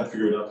 If you can't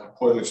figure it out,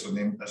 Hapoel is the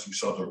name, as we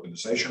saw the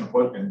organization.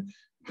 Hapoel in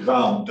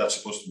round, that's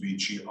supposed to be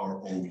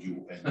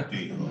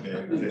G-R-O-U-N-D. Okay,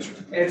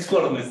 it's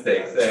full of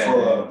mistakes.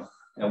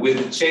 With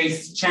the chase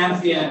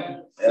champion.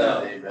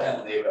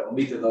 They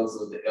omitted also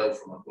the L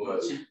from Hapoel.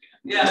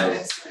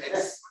 Yeah,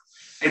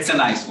 it's a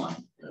nice one,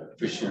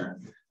 for sure.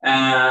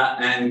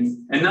 And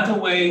another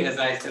way, as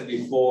I said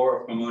before,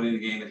 of promoting the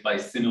game is by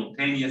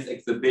simultaneous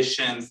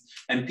exhibitions.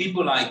 And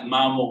people like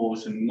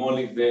Marmorosh and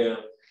Moliver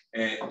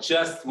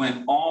just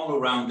went all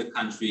around the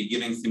country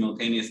giving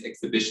simultaneous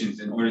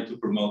exhibitions in order to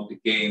promote the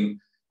game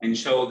and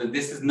show that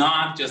this is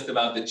not just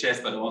about the chess,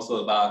 but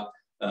also about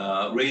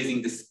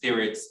raising the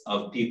spirits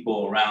of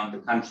people around the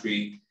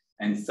country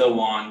and so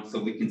on. So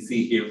we can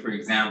see here, for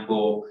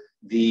example,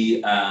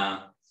 the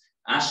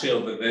Asher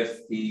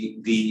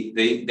Vevesti,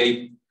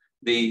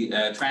 they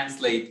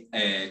translate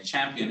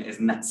champion as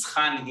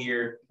Natzchan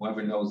here.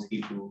 Whoever knows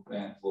Hebrew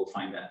will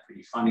find that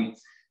pretty funny.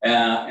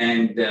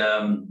 And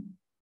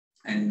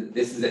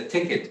this is a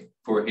ticket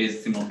for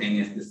his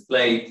simultaneous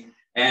display.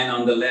 And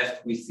on the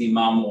left, we see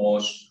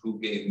Marmorosh, who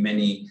gave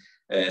many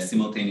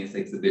simultaneous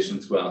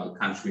exhibitions throughout the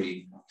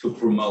country to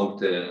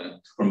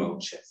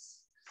promote chess.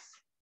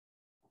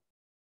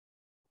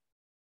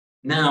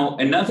 Now,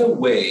 another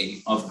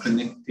way of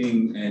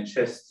connecting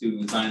chess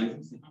to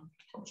Zionism.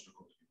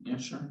 Yeah,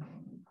 sure.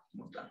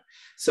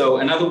 So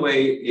another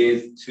way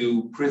is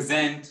to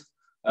present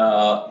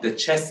the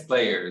chess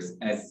players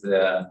as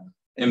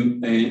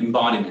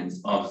embodiments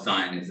of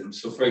Zionism.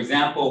 So for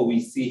example, we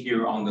see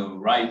here on the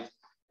right,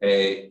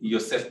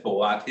 Yosef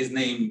Porat. His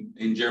name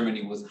in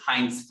Germany was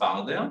Heinz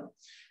Farder,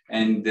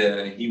 and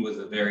he was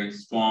a very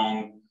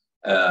strong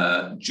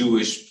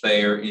Jewish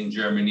player in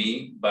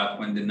Germany. But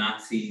when the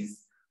Nazis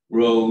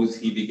rose,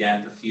 he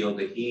began to feel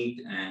the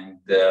heat, and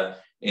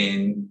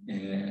in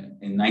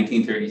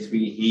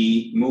 1933,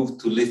 he moved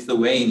to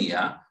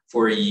Lithuania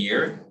for a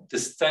year to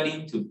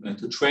study,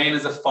 to train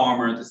as a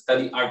farmer, to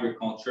study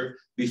agriculture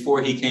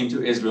before he came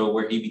to Israel,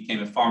 where he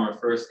became a farmer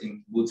first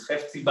in Kibbutz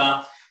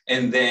Hefziba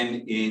and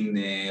then in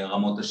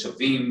Ramot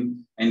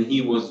HaShavim. And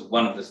he was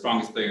one of the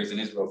strongest players in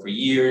Israel for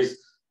years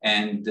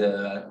and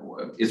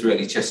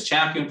Israeli chess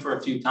champion for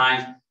a few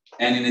times.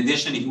 And in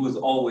addition, he was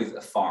always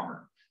a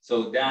farmer.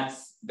 So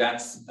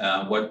that's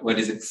what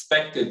is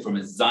expected from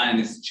a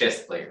Zionist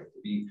chess player, to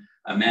be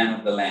a man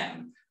of the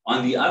land.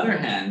 On the other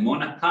hand,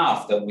 Mona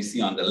Kaf, that we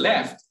see on the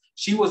left,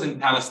 she was in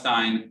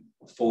Palestine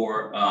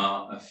for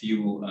a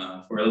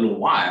little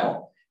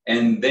while,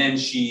 and then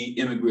she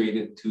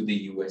immigrated to the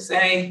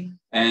USA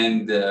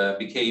and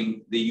became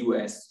the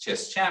US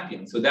chess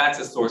champion. So that's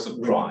a source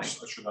of pride.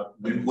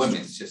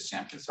 Women's chess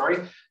champion, sorry.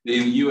 The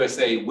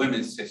USA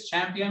women's chess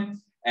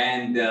champion.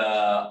 And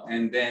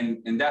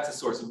that's a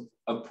source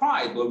of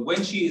pride. But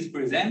when she is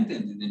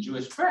presented in the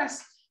Jewish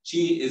press,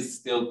 she is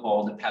still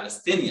called a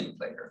Palestinian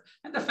player.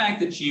 And the fact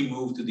that she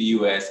moved to the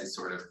US is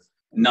sort of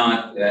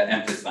not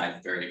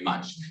emphasized very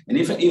much. And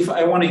if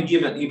I want to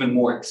give an even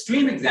more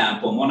extreme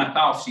example, Mona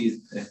Kaf,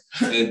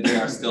 they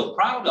are still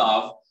proud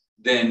of,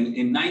 then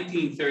in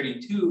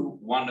 1932,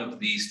 one of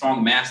the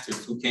strong masters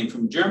who came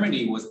from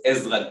Germany was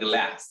Ezra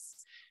Glass.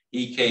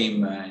 He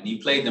came and he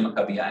played the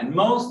Maccabiah. And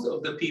most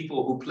of the people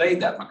who played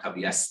that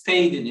Maccabiah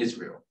stayed in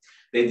Israel.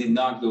 They did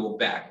not go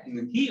back.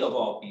 And he, of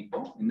all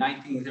people, in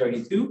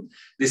 1932,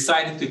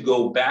 decided to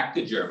go back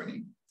to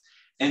Germany.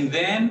 And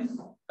then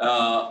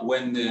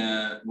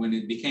when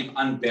it became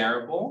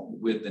unbearable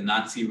with the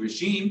Nazi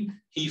regime,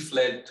 he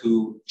fled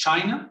to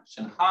China,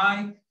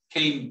 Shanghai,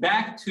 came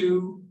back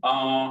to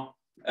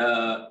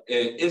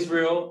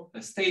Israel,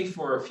 stayed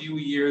for a few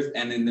years,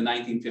 and in the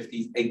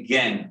 1950s,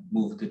 again,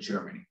 moved to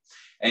Germany.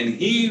 And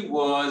he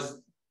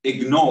was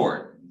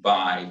ignored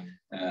by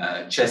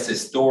chess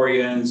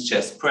historians,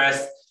 chess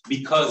press,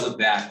 because of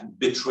that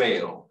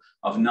betrayal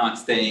of not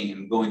staying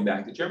and going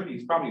back to Germany.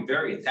 He's probably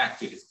very attached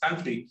to his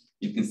country.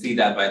 You can see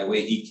that by the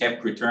way he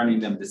kept returning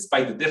them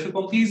despite the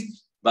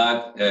difficulties,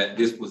 but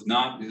this was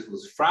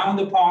frowned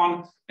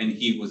upon, and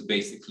he was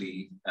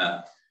basically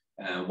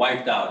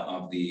wiped out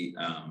of the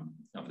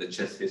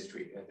chess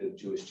history, the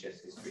Jewish chess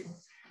history.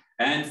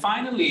 And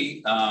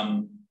finally,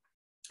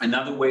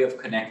 Another way of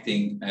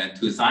connecting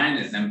to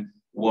Zionism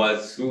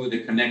was through the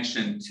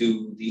connection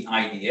to the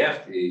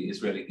IDF, the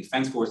Israeli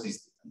Defense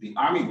Forces, the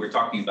army. We're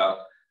talking about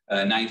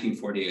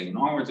 1948 and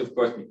onwards, of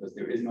course, because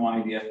there is no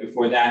IDF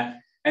before that.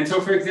 And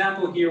so, for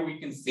example, here we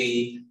can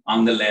see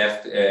on the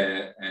left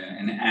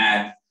an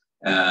ad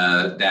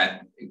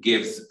that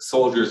gives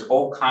soldiers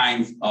all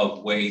kinds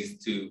of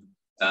ways to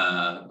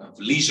of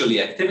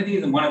leisurely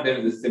activities, and one of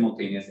them is a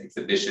simultaneous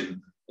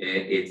exhibition.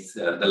 It's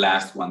the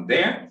last one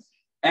there.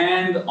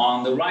 And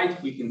on the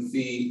right, we can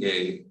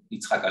see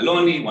Yitzhak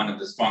Aloni, one of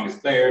the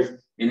strongest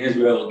players in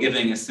Israel,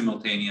 giving a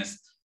simultaneous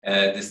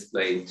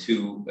display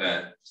to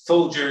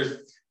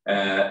soldiers.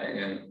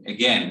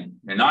 Again,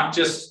 they're not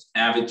just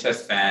avid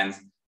chess fans,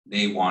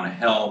 they want to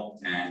help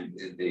and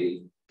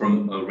they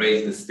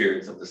raise the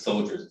spirits of the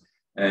soldiers.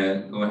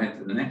 Go ahead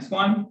to the next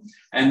one.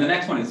 And the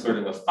next one is sort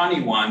of a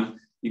funny one.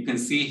 You can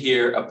see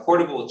here a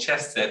portable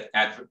chess set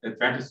at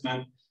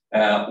Paterson,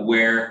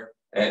 where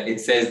it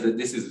says that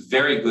this is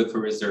very good for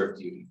reserve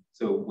duty.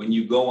 So when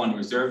you go on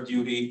reserve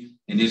duty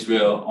in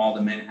Israel, all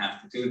the men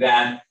have to do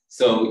that.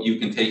 So you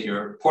can take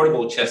your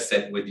portable chess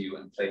set with you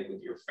and play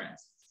with your friends.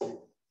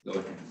 Go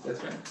ahead.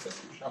 That's right.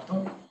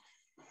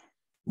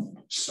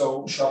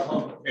 So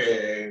Shahar,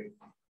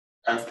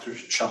 after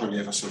Shahar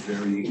gave us a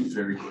very,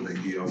 very good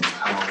idea of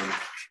how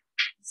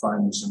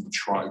Zionism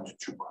tried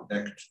to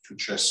connect to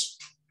chess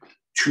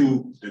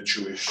to the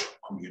Jewish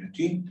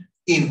community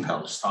in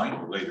Palestine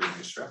or later in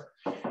Israel.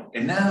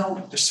 And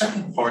now the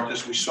second part,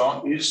 as we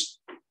saw, is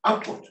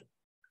outward.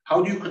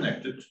 How do you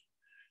connect it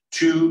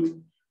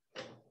to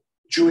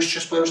Jewish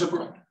chess players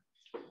abroad?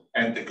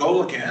 And the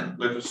goal again,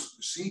 let us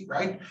see,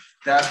 right,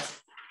 that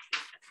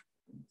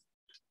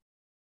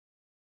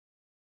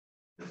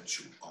you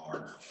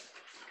are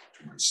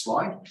to my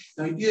slide.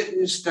 The idea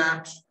is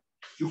that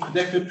you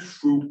connect it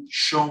through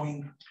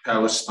showing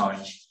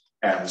Palestine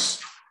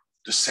as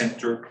the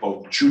center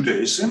of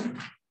Judaism.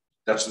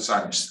 That's the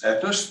Zionist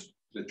ethos,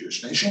 the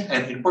Jewish nation,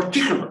 and in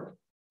particular,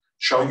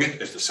 showing it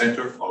as the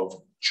center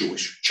of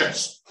Jewish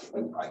chess,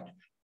 right?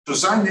 So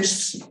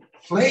Zionist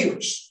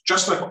players,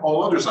 just like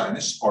all other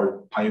Zionists,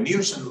 are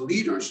pioneers and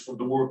leaders of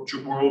the world's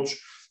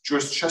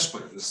Jewish chess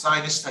players, the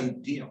Zionist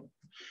ideal.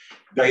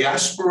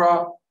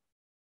 Diaspora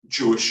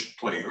Jewish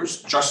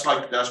players, just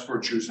like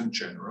diaspora Jews in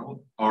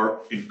general,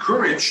 are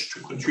encouraged to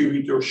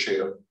contribute their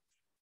share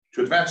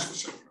to advance the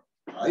center,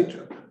 right?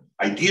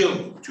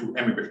 Ideally to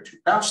emigrate to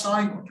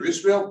Palestine or to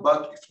Israel,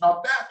 but if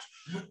not that,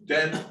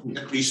 then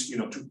at least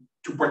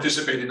to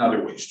participate in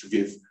other ways, to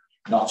give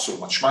not so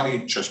much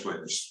money. Chess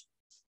players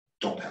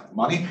don't have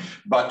money,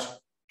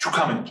 but to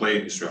come and play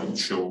in Israel and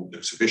show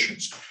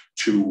exhibitions,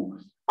 to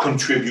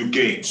contribute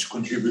games, to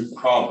contribute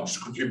problems, to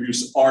contribute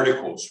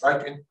articles,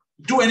 right? And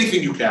do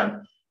anything you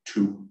can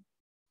to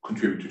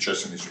contribute to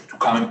chess in Israel, to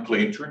come and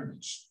play in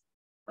tournaments,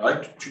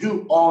 right? To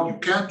do all you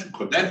can to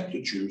connect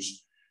the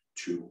Jews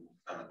to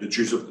the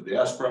Jews of the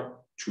diaspora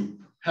to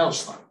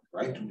Palestine,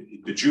 right?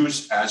 The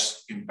Jews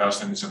as in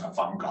Palestine is an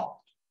avant-garde,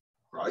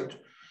 right?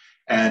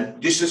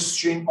 And this is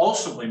seen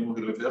also when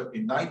we lived up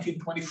in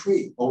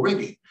 1923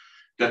 already,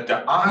 that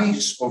the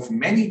eyes of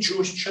many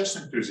Jewish chess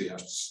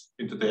enthusiasts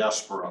in the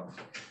diaspora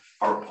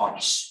are on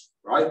us,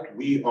 right?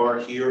 We are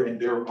here and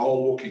they're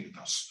all looking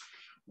at us.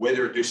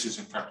 Whether this is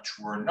in fact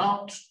true or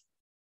not,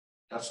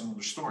 that's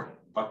another story.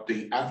 But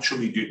they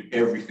actually did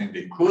everything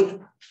they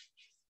could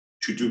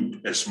to do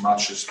as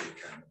much as they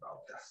can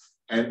about that.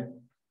 And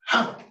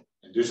how?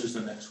 And this is the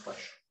next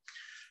question.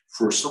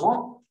 First of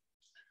all,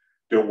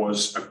 there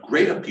was a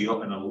great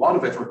appeal and a lot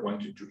of effort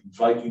went into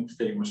inviting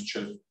famous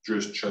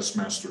Jewish chess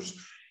masters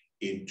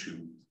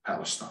into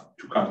Palestine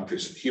to come and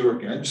visit. Here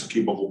again is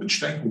Akiba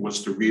Rubinstein, who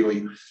was the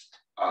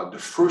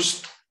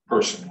first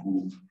person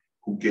who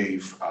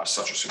gave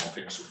such a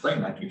simultaneous display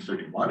in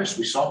 1931, as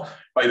we saw.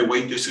 By the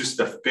way, this is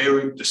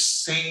the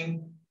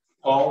same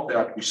hall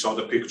that we saw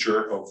the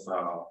picture of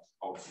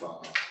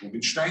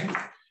Rubinstein.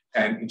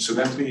 And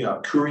incidentally,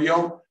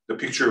 curio, the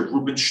picture of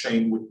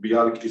Rubinstein with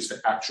Bialik is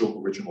the actual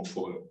original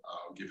photo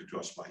given to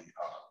us by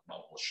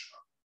Malmosh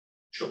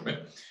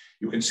Shulman.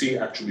 You can see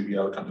actually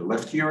Bialik on the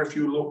left here if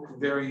you look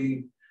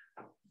very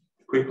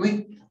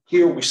quickly.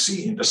 Here we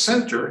see in the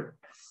center,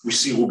 we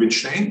see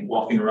Rubinstein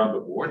walking around the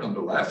board on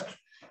the left.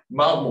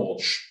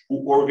 Malmosh, who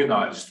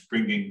organized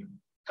bringing,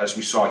 as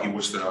we saw, he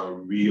was the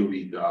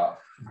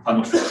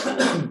unofficial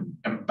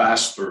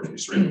ambassador of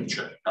Israeli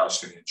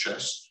Palestinian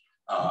chess.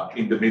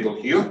 In the middle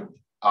here,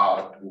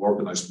 who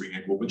organized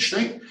bringing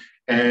Rubinstein.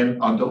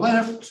 And on the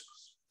left,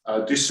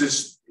 this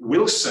is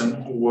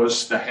Wilson, who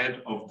was the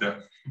head of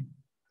the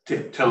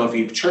Tel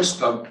Aviv Chess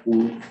Club,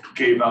 who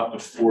gave out the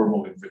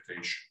formal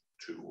invitation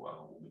to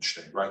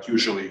Rubinstein, right?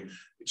 Usually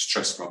it's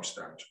chess clubs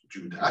that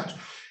do that.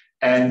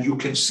 And you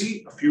can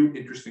see a few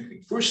interesting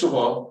things. First of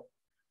all,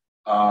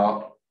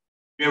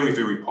 very,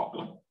 very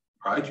popular,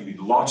 right? You need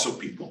lots of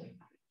people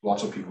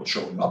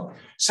showing up.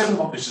 Second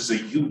of all, this is a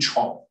huge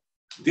hall.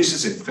 This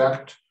is in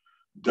fact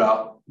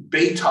the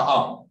Beit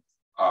Ha'am,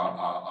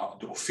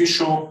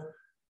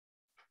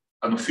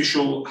 an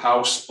official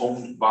house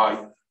owned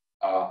by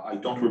I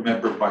don't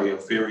remember by a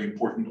very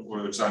important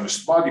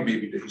Zionist body,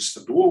 maybe the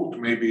Histadrut,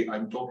 maybe I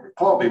don't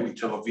recall, maybe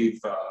Tel Aviv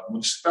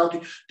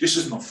municipality. This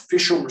is an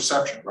official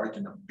reception, right,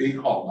 in a big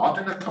hall, not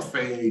in a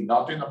cafe,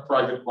 not in a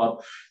private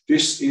club.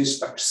 This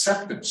is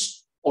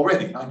acceptance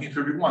already,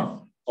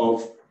 1931,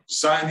 of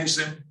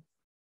Zionism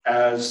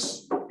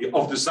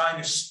of the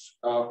Zionist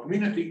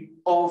community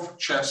of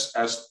chess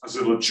as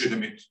a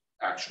legitimate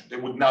action. They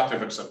would not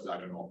have accepted, I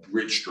don't know, a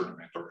bridge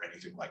tournament or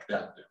anything like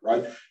that,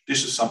 right?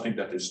 This is something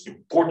that is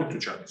important to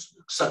Zionism,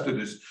 accepted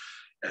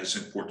as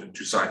important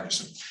to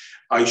Zionism.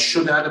 I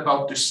should add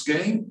about this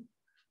game,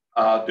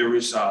 there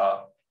is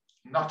a,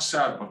 not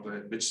sad, but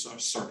it's a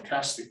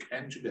sarcastic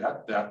end to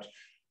that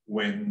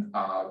when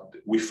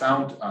we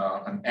found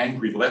an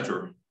angry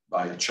letter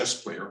by a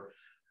chess player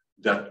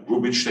that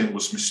Rubinstein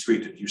was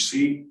mistreated. You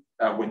see,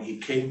 when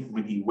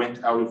he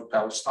went out of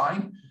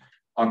Palestine,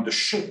 on the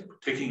ship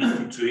taking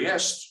him to the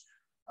East,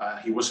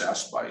 he was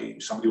asked by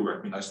somebody who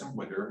recognized him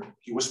whether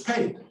he was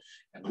paid.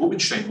 And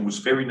Rubinstein, who was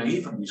very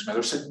naive on these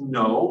matters, said,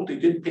 no, they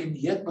didn't pay me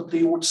yet, but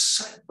they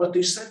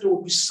said there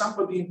will be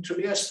somebody in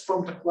Trieste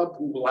from the club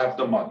who will have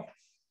the money.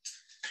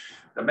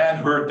 The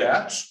man heard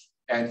that,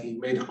 and he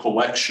made a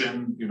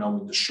collection, in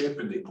the ship,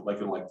 and they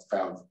collected like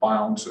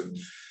 £5, and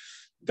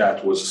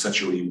that was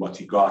essentially what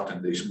he got.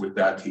 And with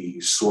that, he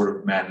sort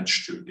of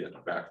managed to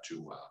get back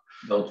to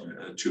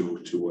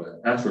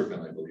Antwerp,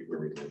 I believe,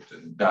 where he lived.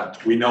 And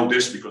that we know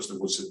this because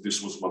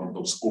this was one of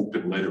those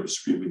open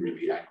letters, really,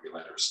 really angry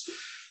letters.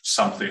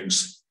 Some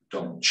things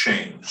don't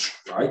change,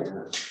 right?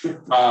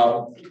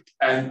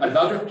 And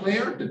another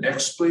player, the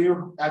next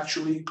player,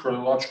 actually,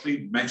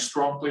 chronologically, next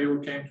strong player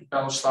who came to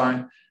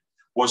Palestine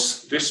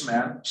was this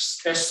man,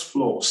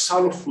 Salo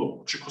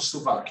Flo,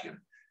 Czechoslovakian.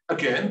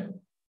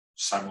 Again,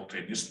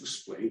 simultaneous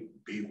display,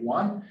 big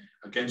one,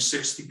 against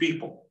 60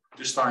 people.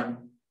 This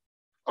time,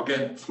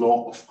 again,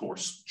 Flo, of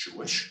course,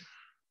 Jewish.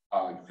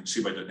 You can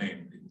see by the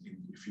name,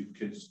 if you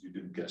kids, you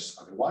didn't guess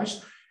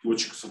otherwise. He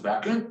was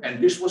Czechoslovakian,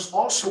 and this was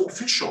also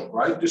official,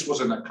 right? This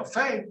was in a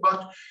cafe,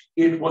 but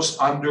it was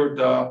under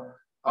the,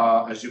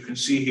 as you can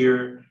see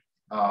here,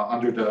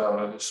 under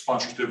the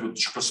sponsorship of the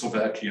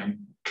Czechoslovakian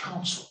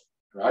Council,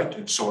 right?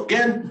 And so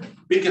again,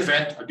 big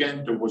event.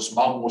 Again,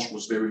 Malmosh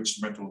was very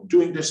instrumental in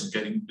doing this and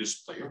getting this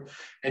player.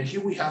 And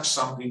here we have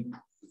something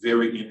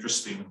very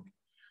interesting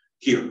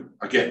here.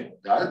 Again,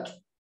 that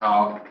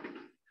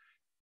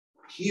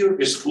here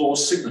is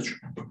Flo's signature.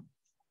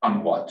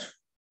 On what?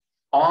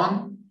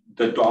 On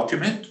the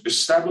document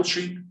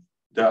establishing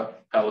the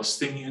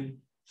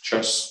Palestinian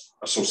Chess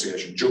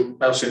Association,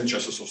 Palestinian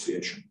Chess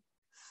Association.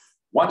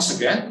 Once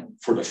again,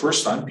 for the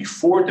first time,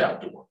 before that,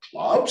 there were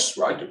clubs,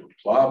 right? There were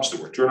clubs,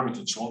 there were tournaments,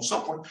 and so on and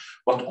so forth.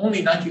 But only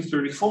in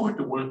 1934,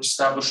 there were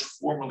established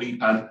formally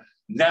a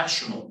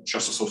National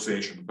Chess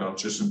Association, the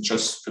Palestinian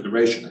Chess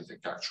Federation, I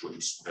think actually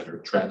is a better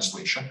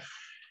translation.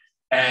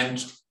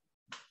 And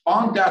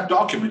on that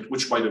document,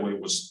 which by the way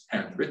was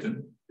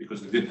handwritten,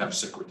 because they didn't have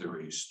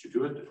secretaries to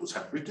do it, it was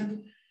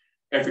handwritten.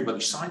 Everybody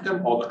signed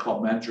them, all the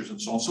club managers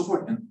and so on and so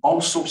forth, and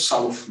also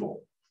Salo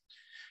Flo.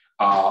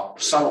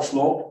 Salo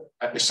Flo,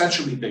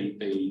 essentially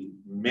they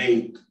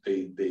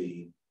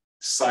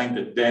signed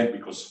it then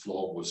because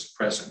Flo was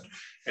present.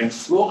 And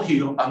Flo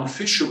here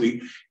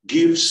unofficially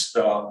gives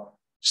the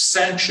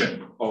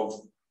sanction of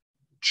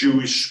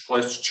Jewish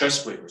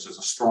chess players as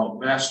a strong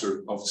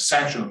master of the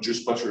sanction of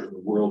Jewish players in the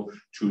world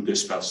to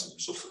this Palestinian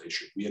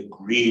Association. We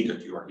agree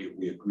that you are here.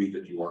 We agree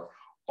that you are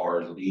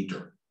our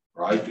leader,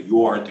 right?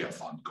 You are the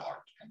avant-garde.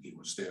 And he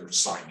was there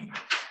signing.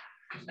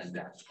 And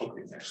that's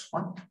okay. Next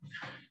one.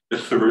 The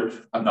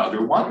third,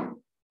 another one.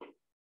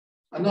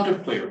 Another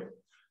player.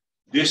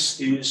 This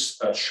is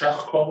a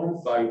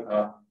Shahar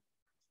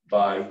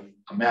by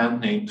a man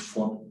named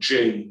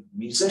J.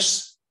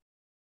 Mises.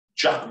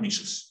 Jack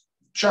Mises.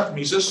 Jack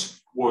Mises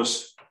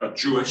was a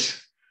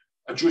Jewish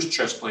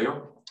chess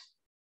player,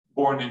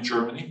 born in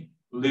Germany,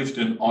 lived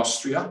in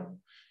Austria,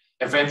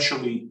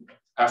 eventually,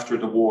 after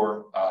the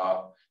war,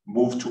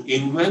 moved to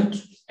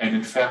England, and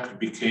in fact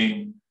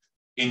became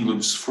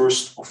England's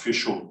first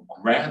official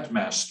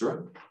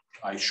grandmaster.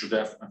 I should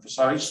have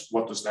emphasized,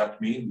 what does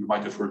that mean? You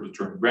might have heard the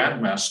term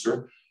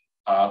grandmaster.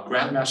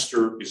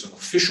 Grandmaster is an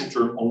official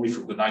term only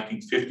from the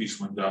 1950s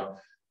when the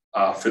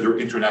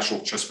International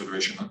Chess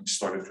Federation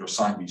started to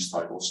assign these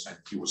titles, and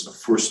he was the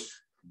first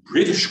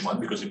British one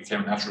because he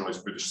became a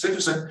naturalized British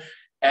citizen,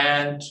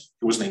 and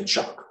he was named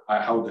Jacques. I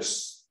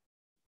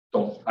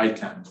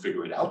can't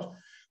figure it out.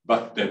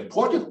 But the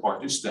important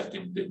part is that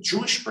in the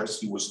Jewish press,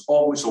 he was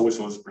always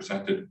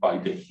presented by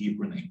the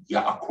Hebrew name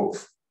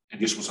Yaakov,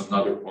 and this was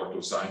another part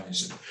of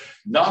Zionism.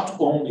 Not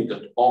only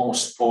that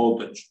almost all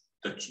the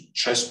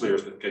chess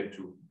players that came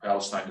to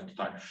Palestine at the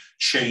time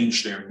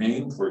changed their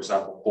name. For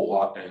example,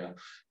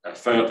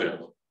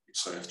 Felder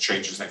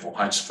changed his name from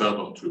Heinz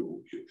Felder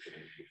to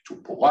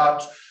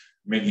Polat.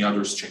 Many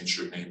others changed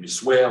their name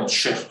as well.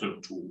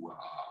 Schechter to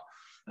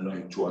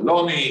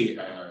Aloni,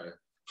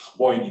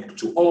 Boynik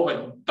to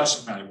Owen.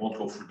 Doesn't matter, I won't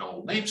go through the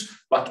whole names.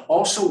 But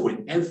also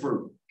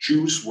whenever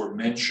Jews were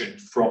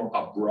mentioned from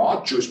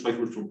abroad, Jewish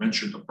players were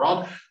mentioned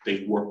abroad,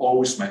 they were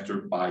always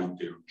mentored by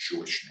their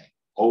Jewish name,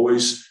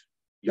 always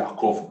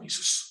Yaakov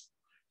Mises.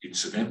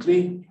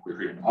 Incidentally, we're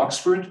here in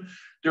Oxford,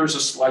 there's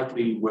a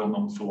slightly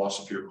well-known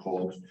philosopher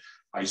called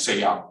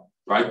Isaiah,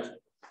 right?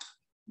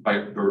 By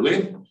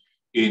Berlin.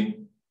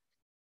 In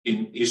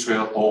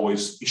Israel,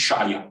 always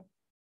Ishaya,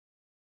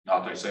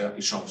 not Isaiah,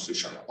 it's almost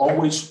Ishaya.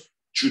 Always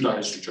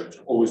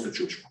Judaism, always the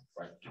Jewish one,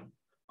 right?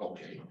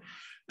 Okay,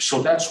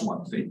 so that's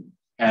one thing.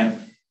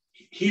 And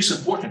he's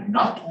important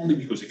not only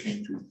because he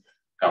came to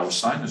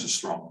Palestine as a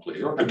strong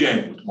player,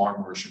 again, with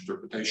Marmorish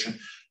interpretation.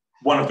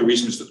 One of the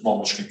reasons that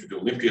Marmorish came to the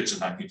Olympiads in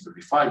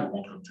 1935, we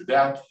won't go into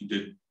that. He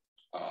did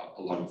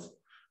a lot of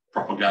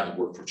propaganda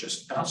work for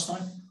chess in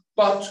Palestine,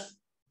 but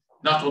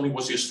not only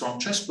was he a strong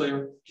chess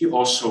player, he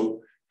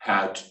also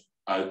had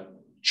a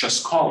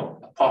chess column,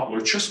 a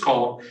popular chess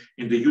column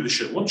in the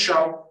Jüdische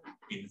Rundschau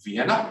in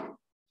Vienna,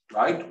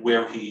 right,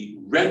 where he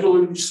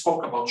regularly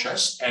spoke about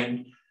chess.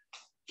 And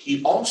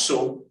he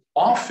also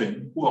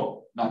often,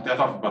 well, not that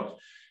often, but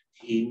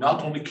he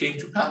not only came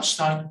to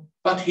Palestine,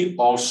 but he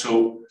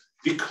also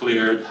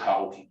declared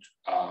how he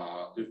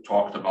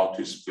talked about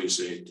his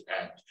visit,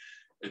 and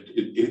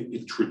it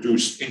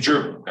introduced, in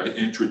German, right,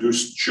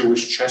 introduced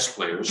Jewish chess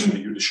players in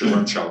the Jüdische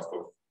Rundschau,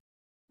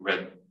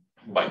 read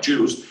by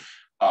Jews,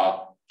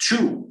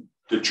 to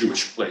the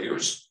Jewish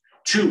players,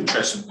 to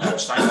chess in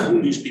Palestine,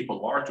 who these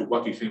people are, to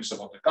what he thinks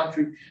about the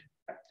country.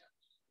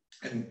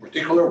 And in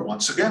particular,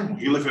 once again,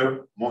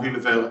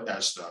 Mohilever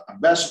as the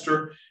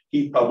ambassador,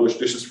 he published,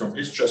 this is from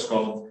his chess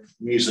column,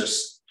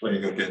 Mises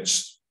playing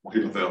against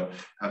Mohilever,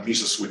 and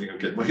Mises winning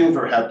again.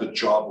 Mohilever had the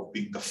job of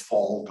being the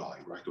fall guy,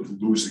 right, of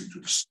losing to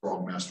the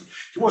strong master.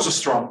 He was a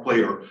strong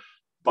player,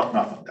 but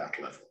not on that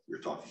level.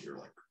 We're talking here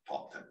like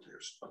top 10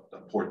 players. But the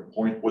important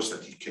point was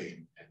that he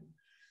came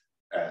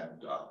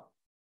and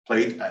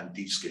played, and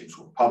these games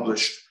were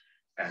published,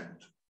 and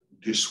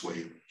this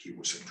way he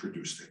was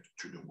introduced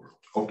to the world.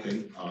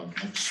 Okay,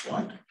 next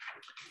slide.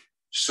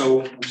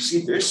 So we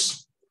see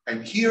this,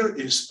 and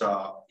here's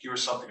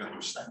something to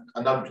understand.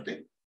 Another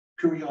thing,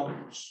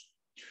 periodicals,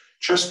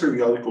 chess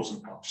periodicals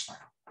in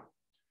Palestine.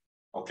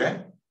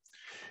 Okay,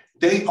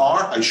 they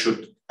are, I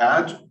should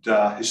add,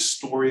 the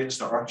historians,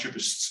 the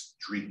archivists'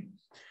 dream.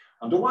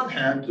 On the one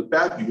hand, the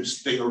bad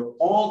news,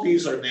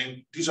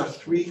 these are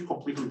three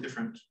completely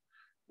different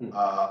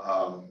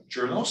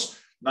journals,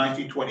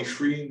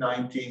 1923,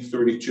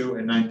 1932,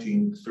 and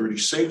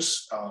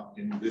 1936,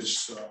 in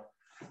this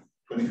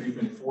 23,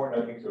 24,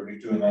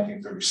 1932, and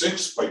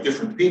 1936, by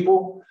different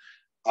people,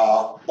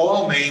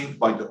 all named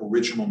by the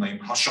original name,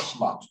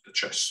 Hashachmat, the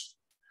chess.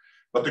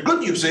 But the good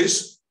news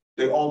is,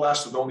 they all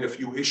lasted only a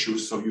few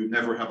issues, so you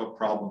never have a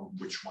problem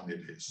which one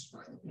it is.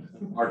 Right?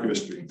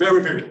 Archivistry,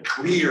 very, very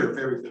clear,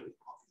 very, very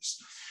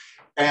obvious.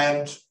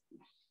 And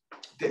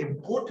the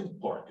important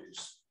part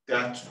is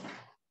that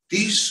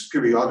these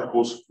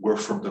periodicals were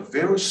from the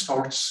very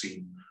start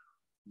seen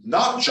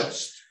not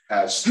just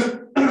as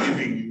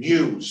giving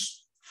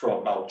news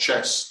about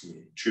chess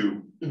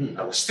to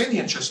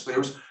Palestinian chess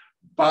players,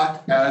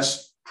 but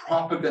as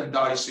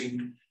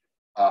propagandizing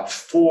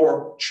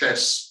for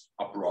chess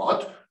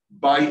abroad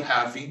by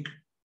having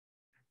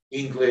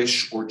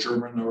English or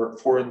German or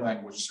foreign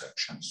language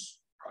sections,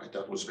 right?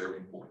 That was very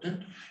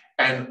important.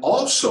 And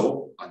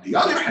also, on the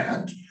other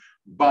hand,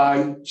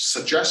 by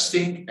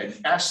suggesting and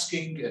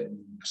asking and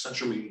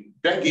essentially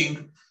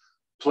begging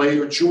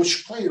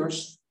Jewish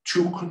players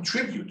to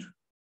contribute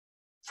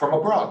from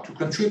abroad, to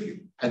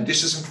contribute. And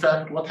this is in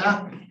fact what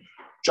happened.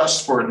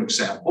 Just for an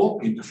example,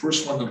 in the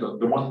first one,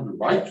 the one on the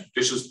right,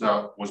 this was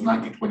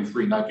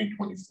 1923,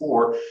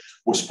 1924,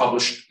 was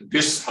published,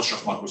 this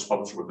Hashachmat was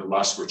published with the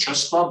Lasker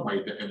Chess Club by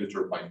the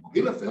editor by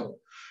Mohilever,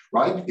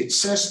 right? It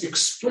says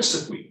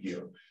explicitly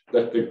here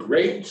that the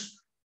great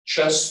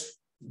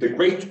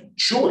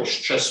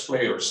Jewish chess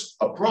players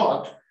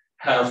abroad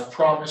have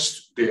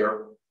promised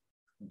their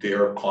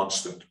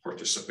constant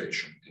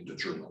participation in the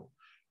journal,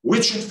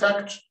 which in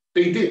fact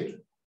they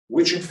did,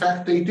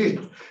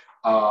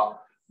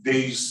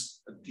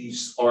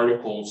 These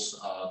articles,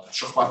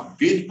 Shahar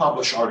did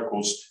publish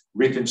articles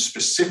written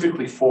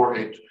specifically for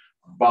it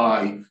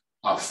by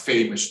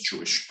famous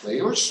Jewish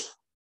players,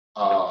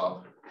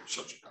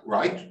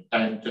 right?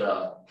 And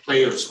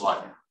players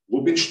like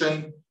Rubinstein,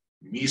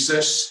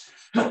 Mises,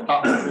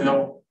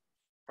 Pilpel,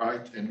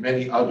 right? And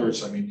many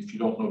others. I mean, if you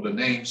don't know the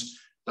names,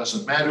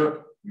 doesn't matter.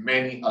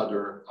 Many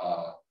other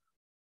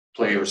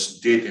players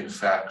did, in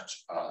fact,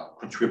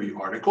 contribute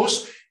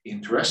articles.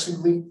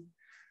 Interestingly,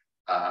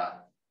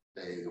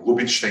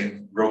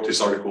 Rubinstein wrote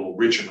his article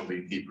originally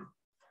in Hebrew.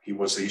 He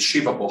was a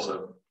yeshiva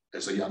bocher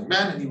as a young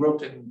man, and he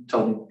wrote in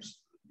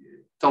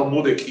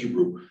Talmudic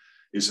Hebrew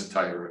his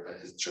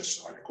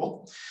chess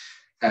article.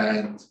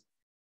 And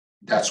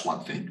that's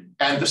one thing.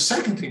 And the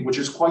second thing, which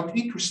is quite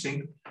interesting,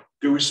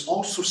 there is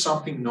also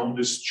something known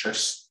as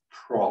chess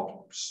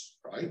problems,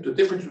 right? The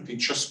difference between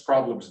chess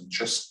problems and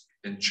chess,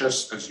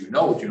 as you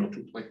know, two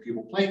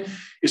people playing,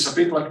 is a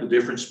bit like the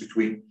difference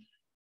between,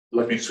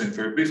 let me explain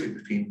very briefly,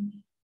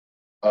 between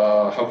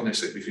how can I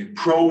say, between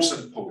prose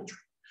and poetry.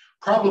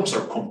 Problems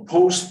are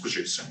composed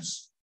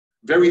positions,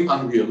 very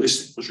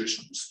unrealistic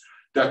positions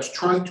that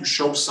try to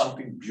show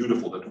something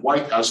beautiful that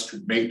white has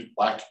to mate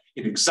black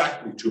in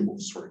exactly 2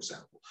 moves, for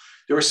example.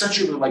 They're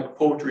essentially like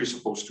poetry as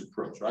opposed to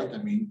prose, right? I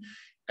mean,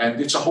 and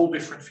it's a whole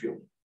different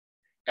field.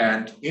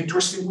 And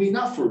interestingly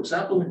enough, for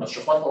example, in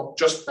Shahmat,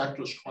 just back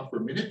to Shahmat for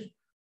a minute,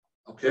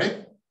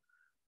 okay?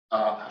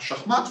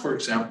 Shahmat, for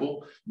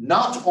example,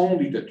 not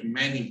only that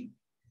many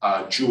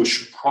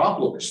Jewish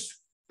problemists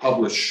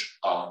publish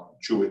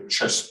Jewish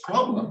chess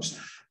problems,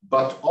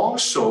 but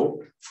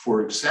also,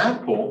 for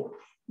example,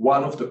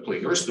 one of the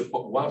players,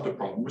 one of the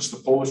problems, the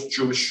Polish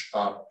Jewish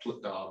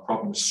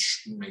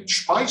problemist named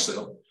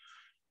Speisel,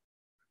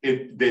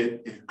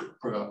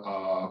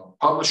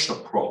 published a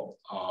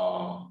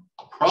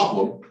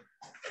problem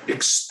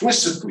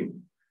explicitly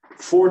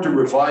for the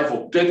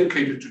revival,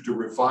 dedicated to the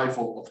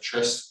revival of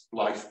chess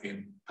life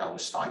in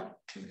Palestine,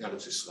 in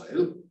Eretz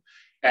Israel.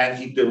 And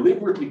he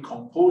deliberately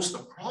composed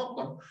the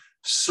problem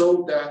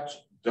so that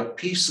the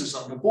pieces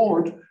on the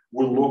board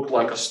will look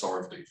like a Star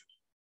of David,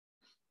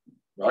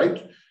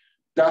 right?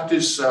 That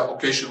is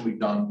occasionally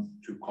done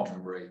to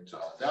commemorate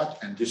that.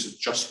 And this is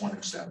just one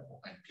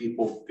example. And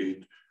people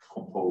did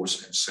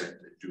compose and said,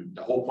 dude,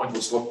 the whole point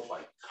was, look,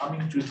 by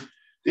coming to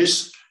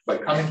this, by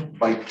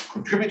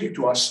contributing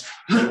to us,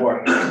 you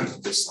are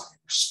the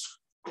Zionists.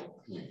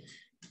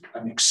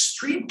 An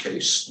extreme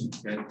case,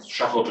 and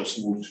Shahar just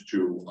moved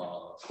to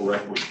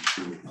correctly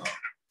to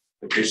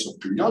the case of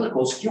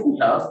periodicals. Here we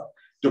have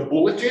the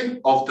bulletin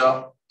of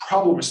the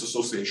Problemist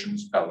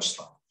Associations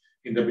Palestine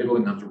in the middle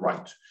and on the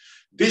right.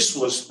 This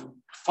was,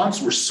 funds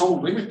were so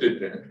limited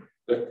then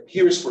that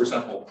here is, for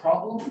example, a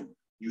problem.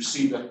 You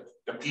see that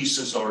the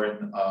pieces are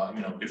in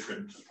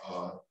different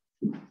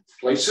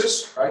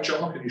places, right,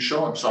 John? Can you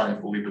show? I'm sorry, I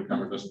believe the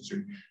camera doesn't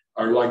seem,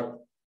 are like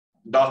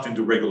not in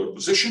the regular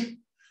position.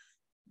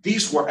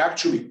 These were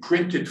actually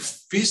printed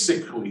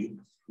physically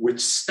with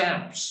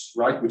stamps,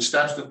 right? With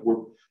stamps that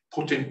were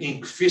put in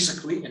ink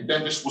physically, and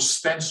then this was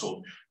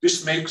stenciled.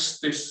 This makes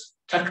this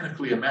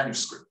technically a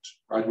manuscript,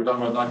 right? We're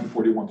talking about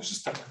 1941. This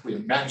is technically a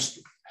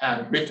manuscript,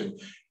 handwritten,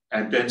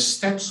 and then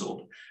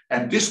stenciled.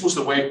 And this was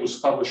the way it was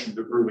published in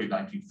the early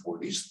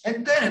 1940s.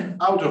 And then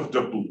out of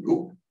the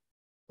blue,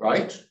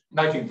 right,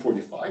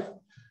 1945,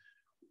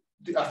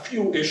 a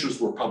few issues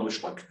were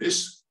published like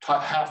this,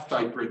 half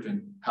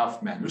typewritten,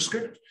 half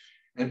manuscript.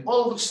 And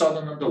all of a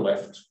sudden on the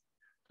left,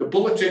 the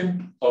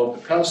bulletin of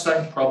the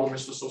Palestine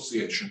Problemist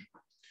Association,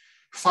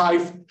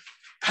 £5,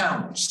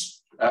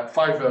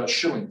 5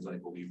 shillings, I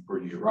believe,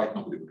 per year, right?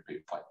 Nobody would pay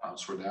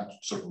 £5 for that,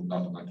 certainly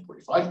not in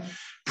 1945.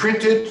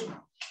 Printed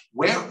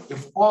where,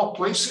 of all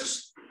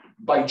places,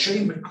 by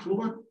J.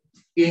 McClure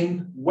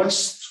in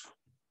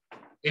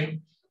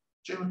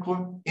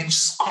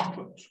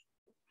Scotland.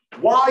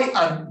 Why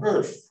on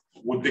earth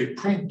would they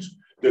print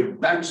the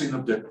magazine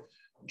of the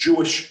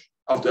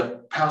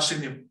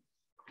Palestinian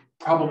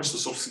Problemist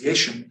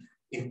Association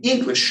in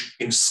English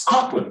in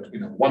Scotland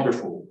in a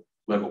wonderful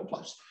level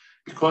place?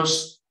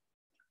 Because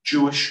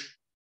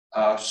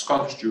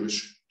Scottish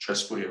Jewish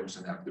chess players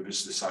and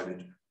activists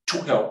decided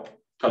to help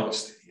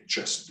Palestinian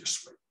chess in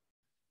this way.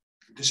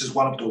 This is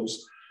one of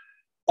those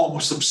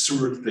almost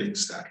absurd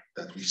things that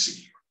we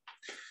see here.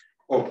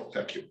 Oh,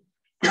 thank you.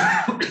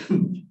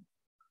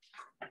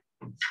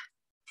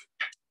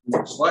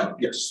 Next slide.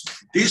 Yes,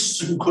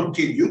 this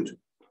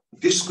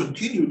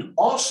continued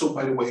also,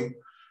 by the way,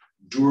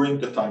 during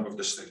the time of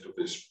the State of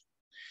Israel.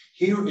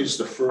 Here is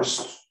the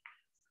first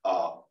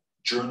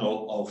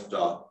journal of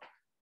the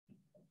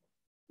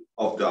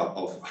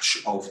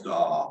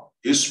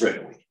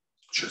Israeli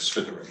Chess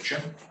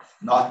Federation,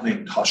 not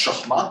named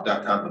Shahmat,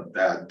 that had a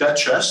bad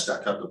chess,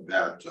 that had a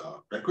bad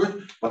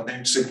record, but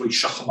named simply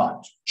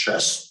Shahmat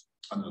Chess,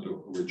 another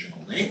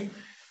original name.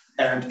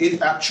 And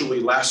it actually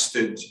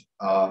lasted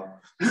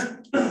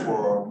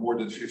for more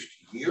than 50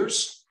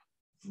 years,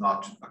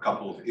 not a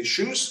couple of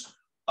issues.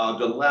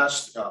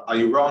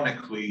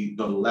 Ironically,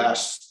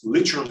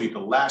 literally the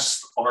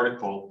last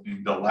article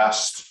in the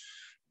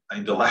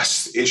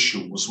last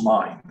issue was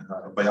mine,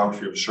 a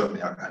biography of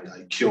Shirley.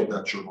 I killed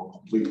that journal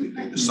completely.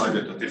 They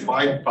decided that if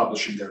I'm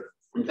publishing there,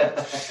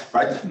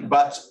 right?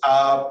 But,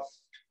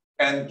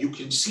 and you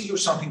can see here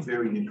something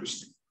very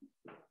interesting.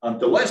 On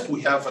the left,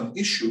 we have an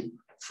issue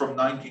from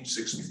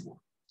 1964.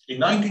 In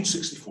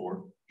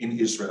 1964, in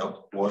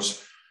Israel,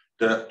 was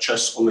the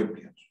Chess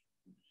Olympiad.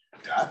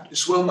 That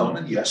is well known,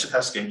 and yes, it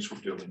has games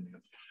from the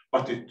Olympiad,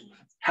 but it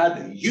had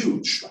a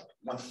huge, like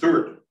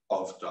 1/3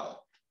 of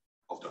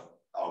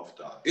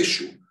the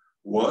issue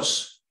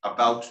was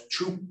about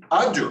 2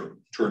 other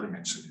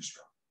tournaments in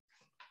Israel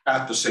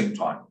at the same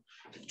time.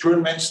 The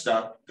tournaments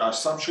that the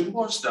assumption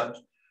was that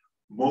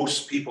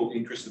most people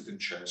interested in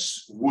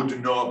chess would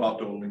know about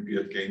the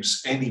Olympiad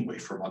Games anyway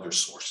from other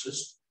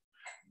sources,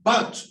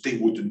 but they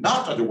would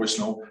not otherwise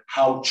know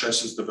how chess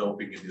is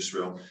developing in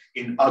Israel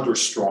in other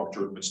strong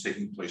tournaments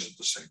taking place at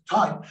the same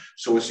time.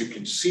 So as you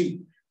can see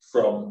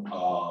from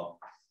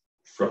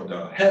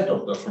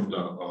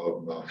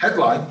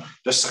headline,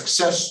 the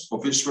success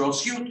of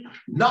Israel's youth,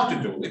 not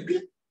in the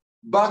Olympiad,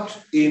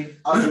 but in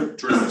other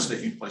tournaments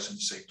taking place at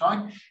the same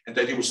time. And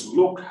then it was,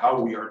 look how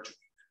we are doing.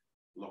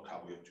 Look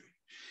how we are doing.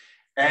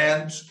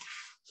 And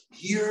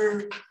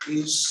here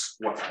is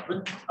what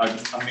happened.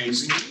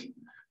 Amazingly,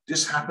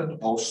 this happened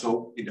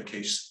also in the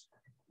case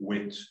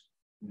with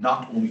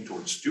not only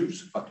towards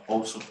Jews, but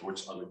also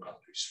towards other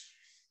countries.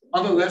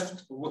 On the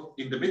left,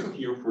 in the middle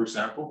here, for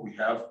example, we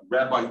have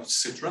Rabbi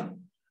Sitron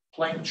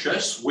playing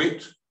chess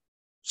with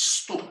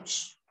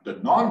students, the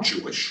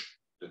non-Jewish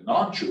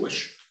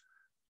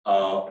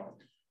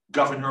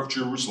governor of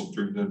Jerusalem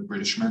during the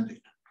British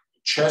Mandate.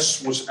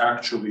 Chess was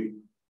actually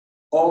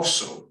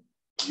also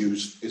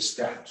used as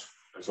that,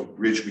 as a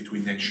bridge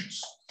between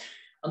nations.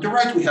 On the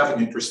right, we have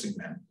an interesting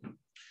man.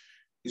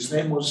 His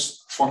name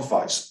was von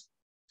Weizsäcker.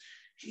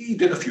 He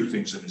did a few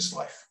things in his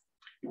life.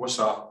 He was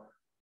a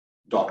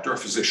doctor, a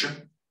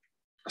physician,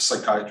 a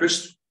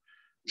psychiatrist,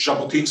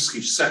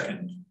 Jabotinsky's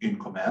second in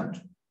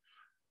command,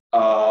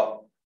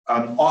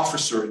 an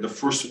officer in the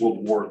First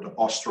World War in the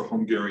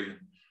Austro-Hungarian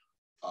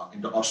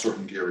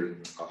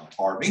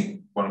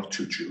army, one of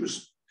two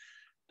Jews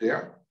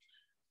there,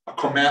 a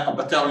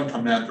battalion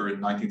commander in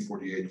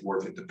 1948 War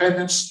of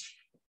Independence.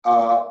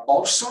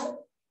 Also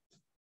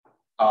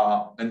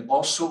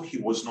he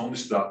was known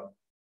as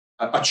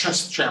a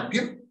chess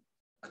champion,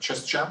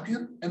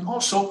 and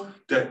also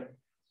the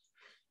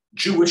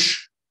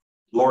Jewish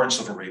Lawrence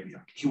of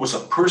Arabia. He was a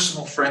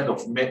personal friend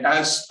of me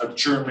as a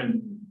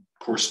German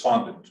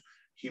correspondent.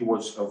 He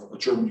was a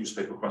German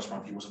newspaper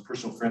correspondent. He was a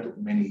personal friend of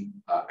many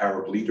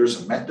Arab leaders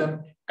and met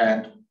them,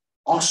 and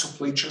also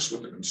played chess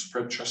with them and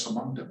spread chess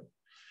among them.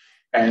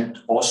 And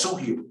also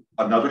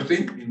another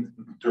thing in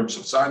terms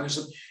of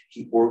Zionism,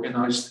 he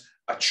organized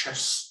a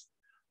chess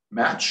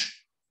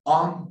match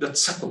on the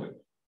Zeppelin.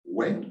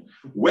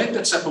 When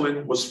the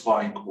Zeppelin was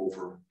flying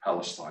over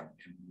Palestine,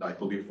 I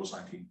believe it was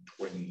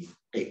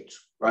 1928,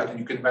 right? And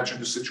you can imagine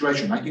the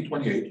situation,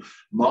 1928,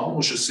 Malcolm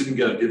was just sitting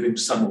there giving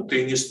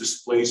simultaneous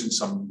displays in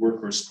some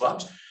workers'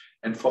 clubs,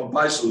 and von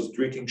Weizsäcker was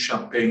drinking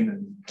champagne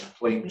and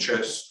playing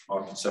chess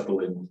on the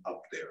Zeppelin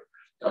up there.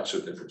 That's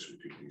the difference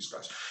between these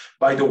guys.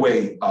 By the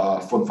way,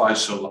 von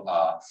Weizsäcker,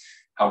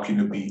 how can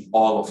you be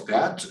all of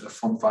that?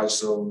 Von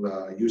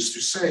Weizsäcker used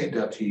to say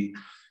that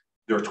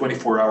there are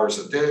 24 hours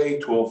a day,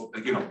 12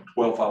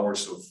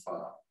 hours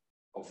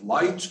of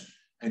light,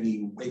 and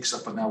he wakes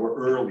up an hour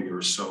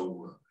earlier,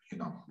 so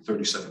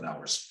 37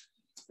 hours,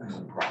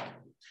 no problem.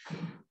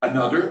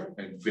 Another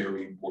and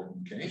very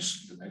important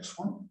case, the next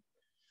one,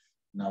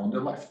 now on the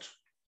left.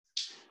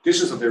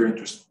 This is a very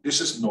interesting,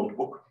 this is a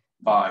notebook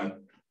by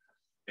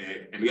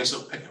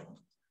Eliezer Pe'er.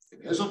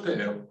 Eliezer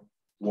Pe'er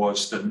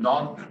was the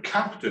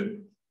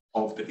captain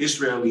of the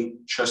Israeli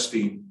chess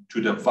team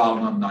to the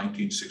Vilna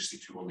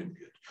 1962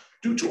 Olympiad.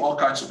 Due to all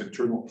kinds of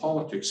internal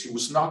politics, he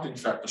was not, in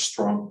fact, a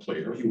strong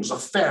player. He was a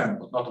fan,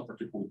 but not a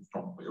particularly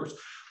strong player.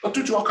 But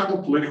due to all kinds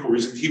of political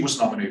reasons, he was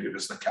nominated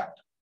as the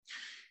captain.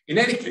 In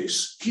any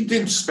case, he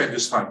didn't spend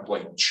his time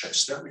playing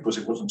chess there because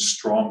he wasn't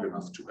strong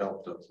enough to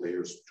help the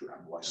players to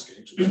analyze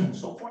games and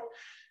so forth.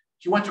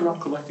 He went around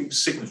collecting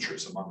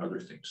signatures, among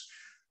other things.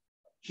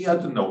 He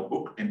had the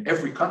notebook, and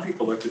every country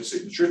collected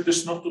signatures.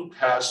 This notebook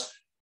has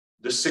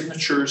the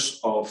signatures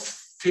of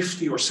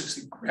 50 or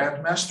 60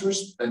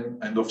 grandmasters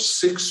and of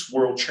 6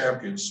 world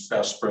champions,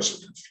 past,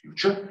 present, and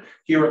future.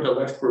 Here on the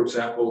left, for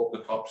example, the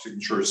top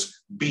signature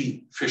is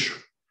B. Fischer,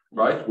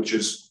 right? Which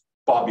is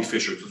Bobby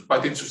Fischer. It was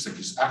quite interesting.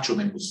 His actual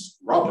name was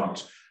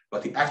Robert,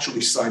 but he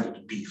actually signed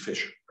it B.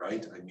 Fischer,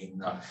 right? I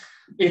mean,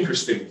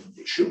 interesting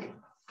issue.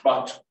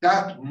 But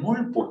that, more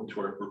important to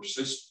our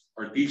purposes,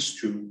 are these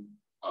two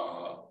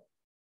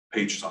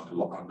pages on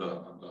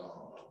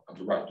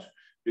the right.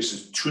 This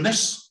is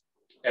Tunis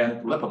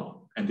and Lebanon.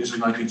 And this is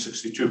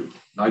 1962.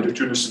 Neither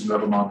Tunis and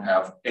Lebanon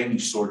have any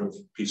sort of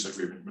peace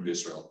agreement with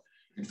Israel.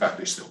 In fact,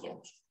 they still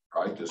don't,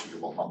 right? As you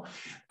well know.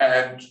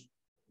 And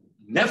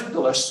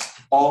nevertheless,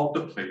 all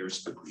the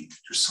players agreed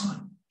to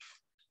sign.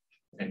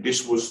 And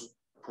this was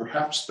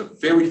perhaps the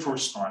very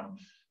first time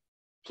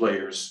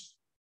players,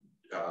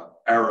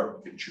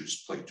 Arab and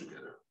Jews, played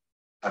together.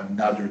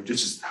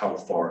 This is how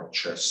far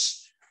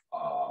chess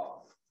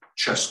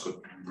could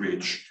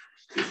bridge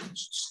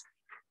differences.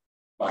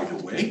 By the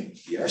way,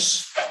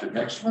 yes, the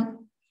next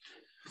one.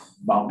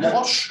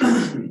 Malmosh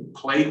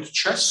played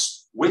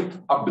chess with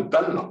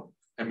Abdallah,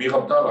 Emir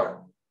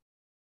Abdallah,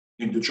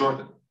 in the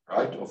Jordan,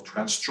 right, of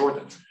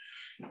Transjordan.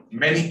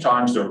 Many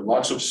times there are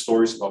lots of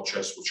stories about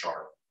chess which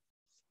are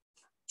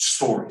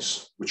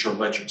stories, which are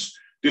legends.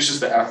 This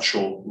is the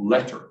actual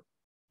letter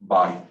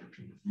by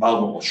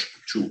Malmosh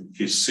to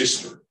his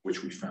sister,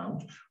 which we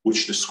found,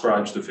 which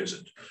describes the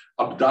visit.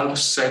 Abdallah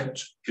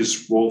sent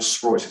his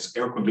Rolls-Royce, his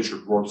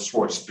air-conditioned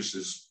Rolls-Royce, this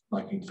is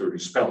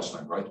 1930s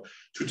Palestine, right,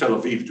 to Tel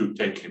Aviv to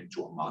take him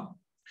to Amman.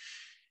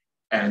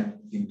 And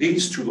in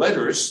these two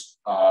letters,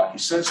 he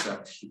says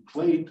that he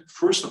played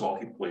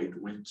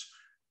with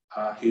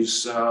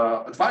his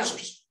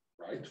advisors,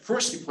 right?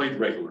 First, he played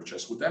regular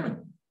chess with them and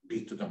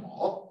beat them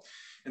all.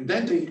 And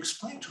then they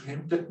explained to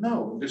him that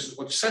no, this is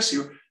what it says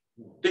here,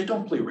 they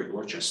don't play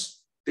regular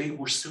chess. They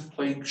were still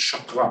playing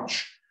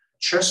shatranj,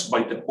 chess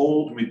by the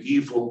old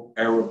medieval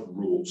Arab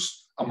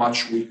rules, a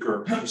much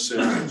weaker pieces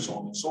and so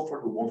on and so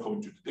forth. We won't go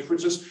into the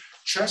differences.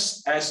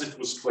 Chess as it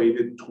was played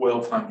in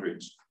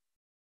 1200s,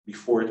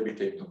 before it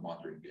became the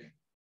modern game.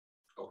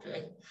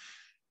 Okay.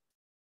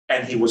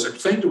 And he was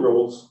playing the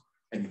rules,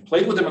 and he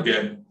played with them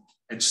again,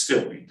 and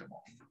still beat them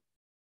all,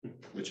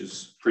 which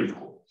is pretty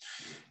cool.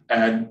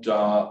 And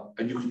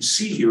you can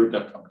see here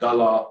that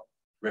Abdallah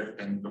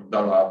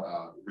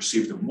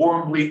received them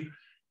warmly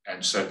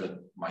and said that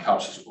my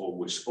house is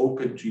always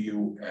open to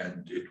you.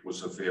 And it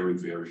was a very,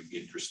 very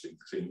interesting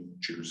thing,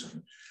 Jews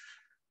and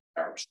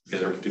Arabs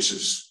together. This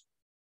is,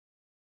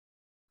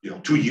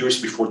 2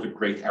 years before the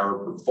Great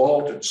Arab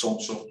Revolt and so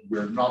on. So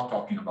we're not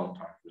talking about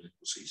time when it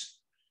was easy.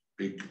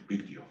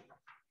 Big deal.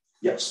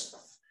 Yes.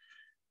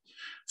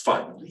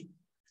 Finally,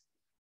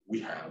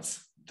 we have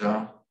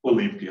the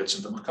Olympiads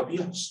and the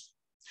Maccabees.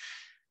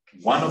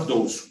 One of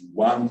those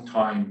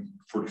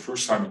for the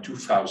first time in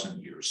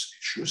 2,000 years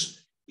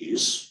issues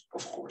is,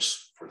 of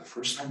course, for the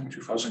first time in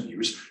 2,000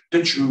 years,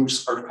 the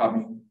Jews are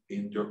coming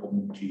in their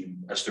own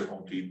team, as their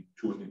own team,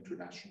 to an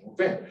international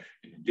event.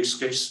 And in this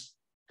case,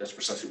 that's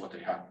precisely what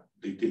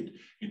they did.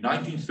 In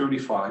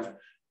 1935,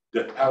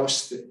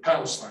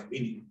 Palestine,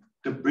 meaning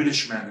the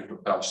British Mandate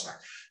of Palestine,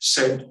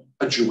 sent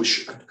a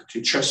Jewish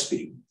chess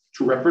team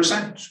to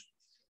represent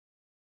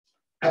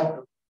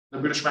the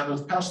British Mandate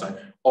of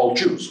Palestine, all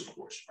Jews, of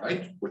course,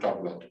 right? We're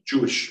talking about the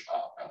Jewish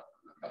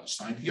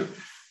Palestine here.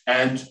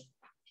 And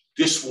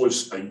this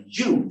was a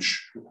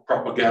huge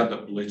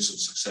propaganda blitz and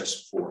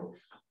success for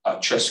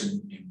chess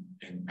in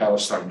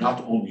Palestine,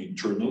 not only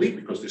internally,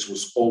 because this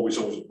was always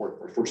important.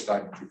 For the first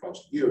time in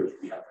 2,000 years,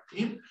 we have a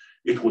team.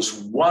 It was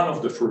one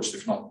of the first,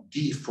 if not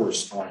the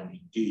first time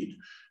indeed,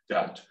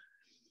 that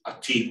a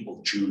team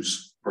of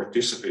Jews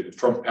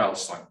from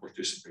Palestine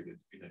participated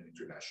in an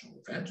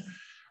international event.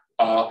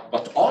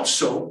 But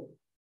also,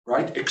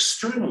 right,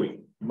 externally,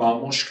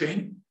 Malmosh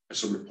came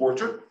as a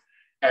reporter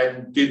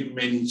and did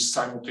many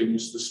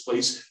simultaneous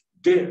displays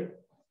there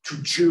to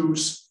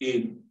Jews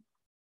in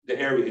the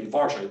area in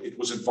Warsaw. It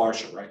was in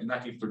Warsaw, right, in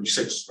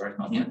 1936, right?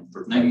 Not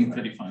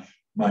 1935.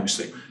 My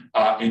mistake.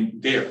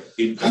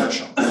 In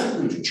Warsaw,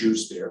 to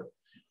Jews there,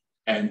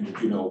 and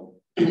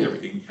did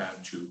everything he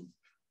can to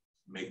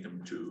make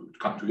them to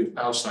come to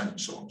Palestine and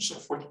so on and so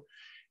forth.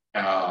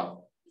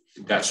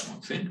 That's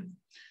one thing.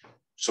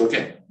 So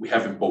again, we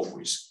have in both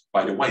ways.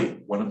 By the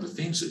way, one of the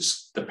things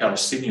is the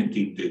Palestinian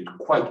team did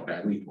quite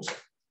badly. It was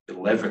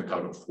 11th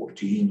out of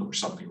 14 or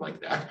something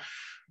like that.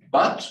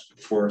 But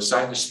for a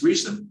Zionist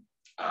reason,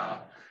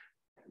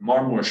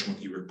 Marmoush, when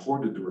he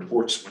reported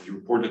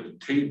the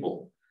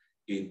table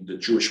in the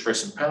Jewish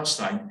press in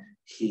Palestine,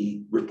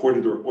 he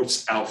reported the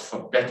reports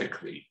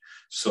alphabetically,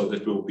 so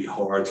that it will be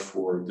hard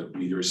for the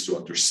readers to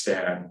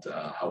understand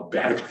how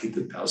badly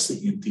the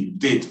Palestinian team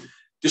did.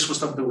 This was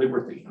done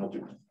deliberately,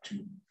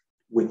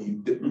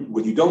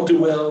 when you don't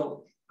do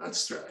well,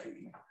 let's try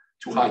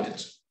to hide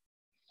it.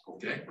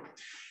 Okay,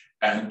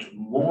 and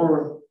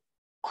more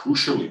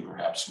crucially,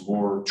 perhaps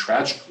more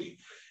tragically,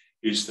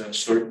 is the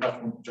story.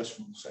 Just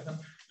one second.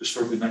 The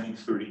story of the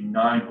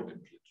 1939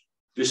 Olympiad.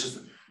 This is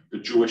the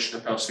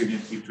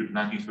Palestinian team to the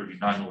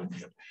 1939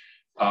 Olympiad.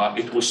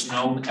 It was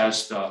known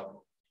as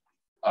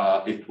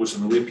it was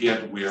an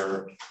Olympiad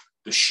where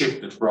the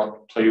ship that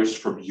brought players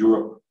from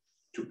Europe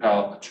to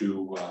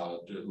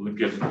the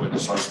Olympiad in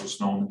Buenos Aires was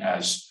known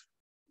as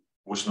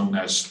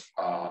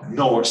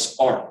Noah's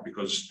Ark,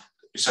 because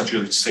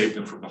essentially it saved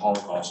them from the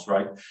Holocaust,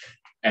 right?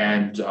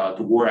 And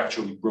the war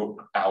actually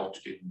broke out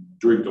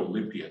during the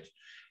Olympiad.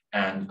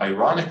 And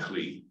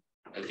ironically,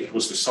 it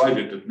was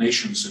decided that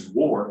nations in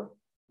war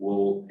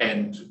will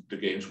end the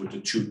games with the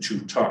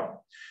 2-2 tie.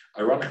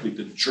 Ironically,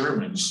 the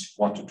Germans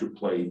wanted to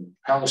play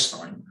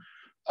Palestine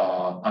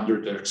under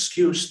the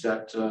excuse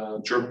that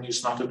Germany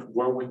is not at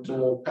war with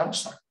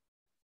Palestine.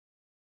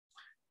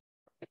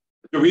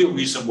 The real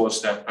reason was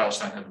that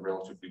Palestine had a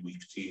relatively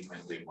weak team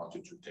and they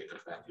wanted to take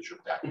advantage of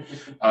that.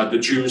 The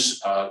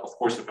Jews, of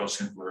course, the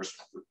Palestinian players,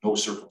 under no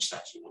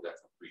circumstances would have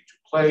agreed to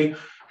play.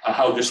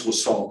 How this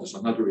was solved is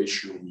another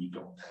issue. We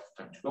don't have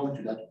time to go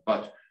into that,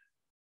 but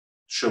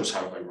shows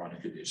how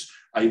ironic it is.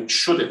 I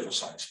should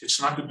emphasize, it's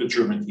not that the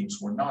German teams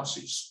were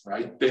Nazis,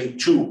 right? They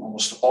too,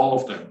 almost all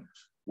of them,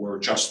 were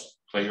just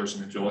players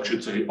and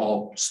intellectuals. They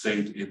all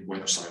stayed in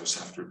Buenos Aires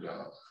after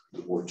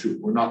the war too.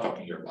 We're not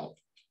talking here about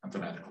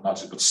fanatical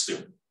Nazis, but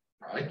still,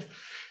 right?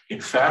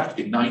 In fact,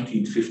 in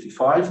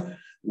 1955,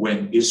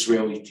 when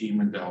Israeli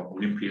team in the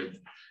Olympiad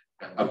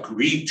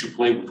agreed to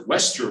play with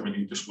West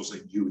Germany, this was a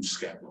huge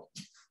scandal.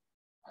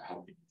 How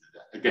can you do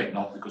that? Again,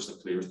 not because the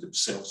players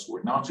themselves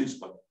were Nazis,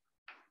 but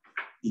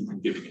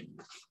even giving it.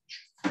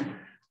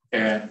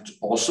 And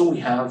also we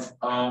have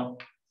the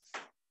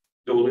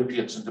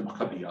Olympiads and the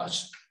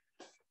Maccabees.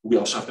 We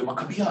also have the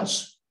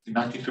Maccabees. In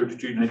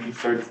 1933,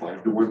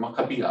 1935, there were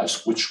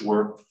Maccabees, which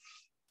were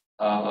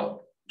the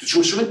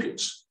Jewish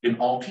Olympiads in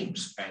all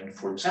teams. And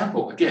for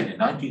example, again, in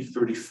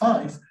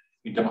 1935,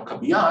 In the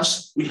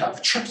Maccabias, we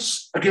have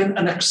chess. Again,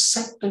 an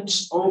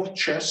acceptance of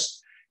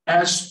chess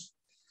as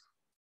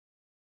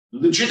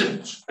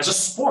legitimate, as a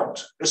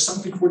sport, as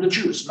something for the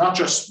Jews, not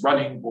just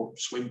running or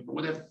swimming or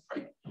whatever,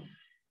 right?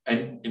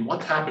 And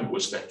what happened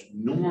was that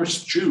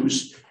numerous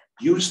Jews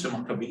used the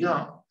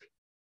Maccabiah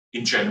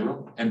in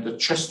general and the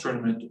chess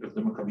tournament of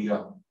the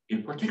Maccabiah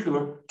in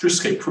particular to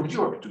escape from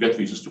Europe, to get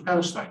visas to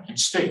Palestine and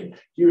stay.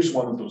 Here's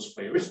one of those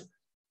players,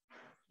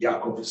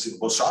 Yaakov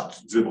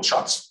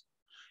Zilboshatz.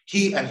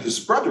 He and his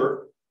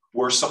brother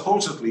were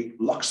supposedly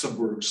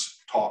Luxembourg's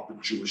top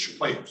Jewish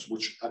players,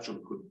 which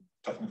actually could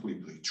technically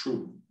be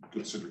true,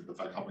 considering the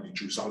fact how many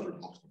Jews are there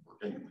in Luxembourg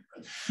anyway.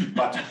 Right?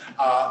 But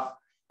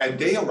and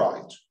they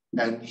arrived,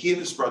 and he and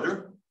his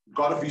brother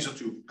got a visa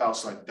to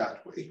Palestine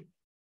that way.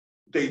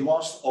 They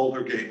lost all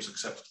their games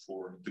except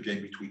for the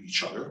game between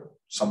each other.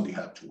 Somebody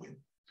had to win.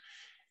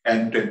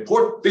 And then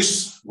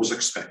this was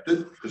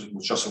expected because it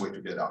was just a way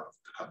to get out of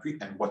the country.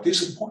 And what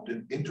is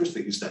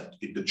interesting is that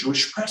in the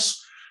Jewish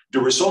press, the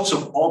results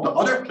of all the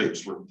other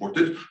players were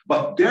reported,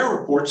 but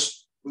their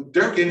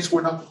games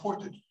were not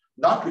reported.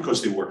 Not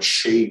because they were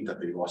ashamed that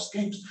they lost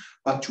games,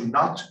 but to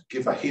not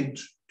give a hint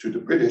to the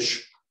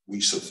British,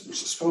 we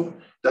suspect,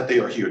 that they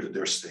are here, that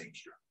they're staying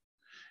here.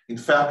 In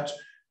fact,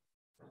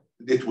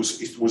 it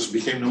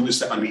became known as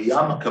the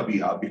Aliyah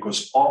Maccabiah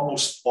because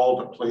almost all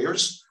the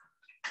players,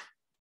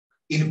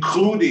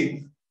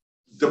 including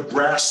the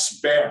brass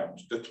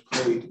band that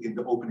played in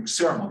the opening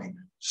ceremony,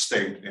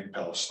 stayed in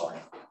Palestine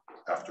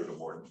after the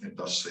war and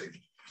thus saved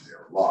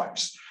their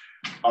lives.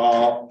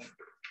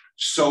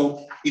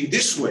 So in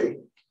this way,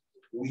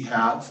 we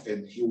have,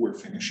 and here we're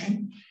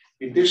finishing,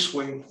 in this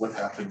way, what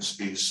happens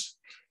is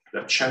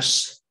that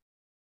chess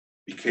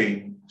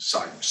became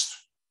Zionist,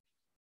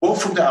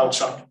 both from the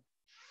outside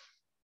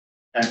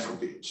and from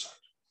the inside,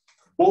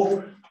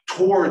 both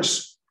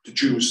towards the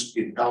Jews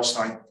in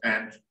Palestine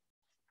and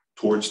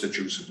towards the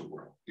Jews in the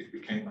world. It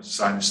became a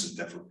Zionist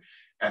endeavor.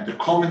 And the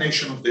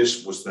culmination of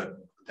this was the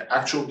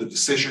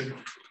decision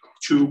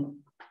to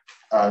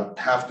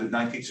have the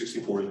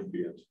 1964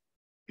 Olympiad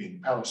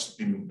in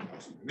Palestine,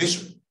 in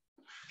Israel.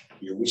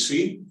 Here we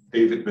see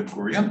David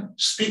Ben-Gurion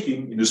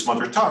speaking in his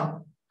mother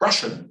tongue,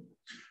 Russian,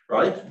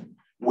 right,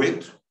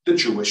 with the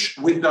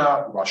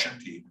Russian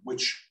team,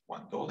 which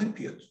won the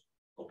Olympiad.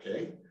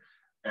 Okay,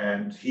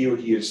 and here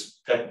he is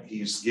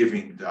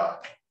giving the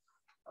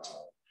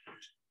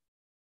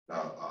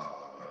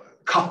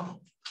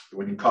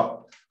winning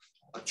cup,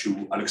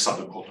 to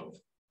Alexander Kotov,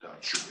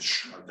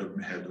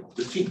 the head of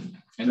the team.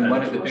 And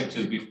one of the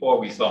pictures before,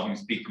 we saw him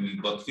speaking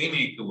with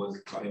Botvini, who was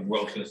a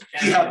world class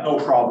champion. He had no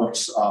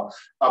problems.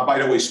 By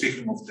the way,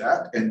 speaking of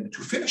that, and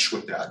to finish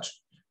with that,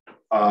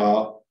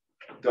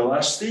 the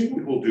last thing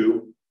we will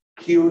do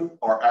here,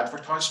 our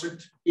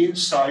advertisement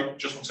inside,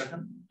 just one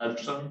second,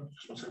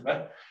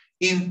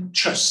 in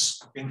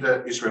chess, in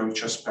the Israeli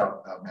chess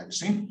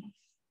magazine.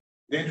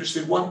 The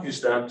interesting one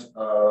is that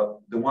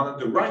the one on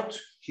the right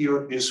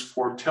here is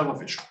for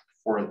television,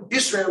 for an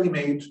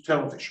Israeli-made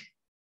television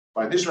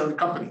by an Israeli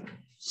company,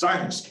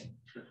 Zionist.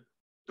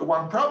 The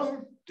one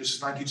problem, this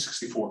is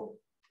 1964.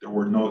 There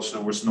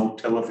was no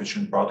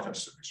television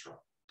broadcast in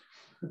Israel.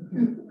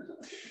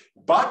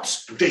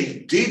 But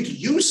they did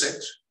use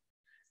it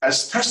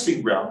as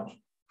testing ground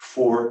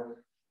for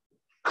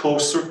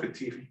closed circuit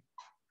TV.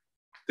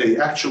 They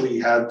actually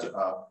had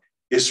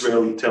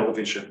Israeli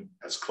television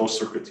as closed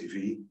circuit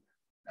TV,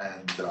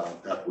 and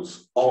that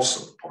was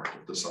also part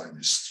of the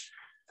Zionist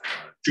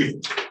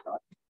dream.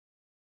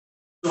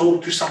 So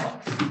to sum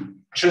up,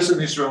 chess in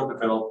Israel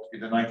developed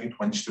in the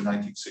 1920s to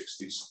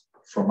 1960s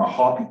from a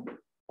hobby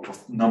of a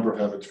number of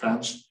avid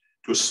fans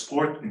to a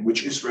sport in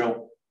which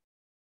Israel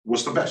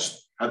was the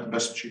best, had the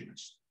best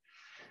achievements.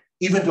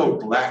 Even though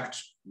it lacked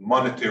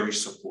monetary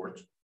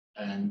support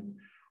and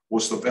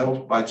was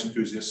developed by its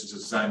enthusiasts as a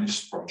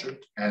Zionist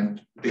project,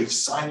 and they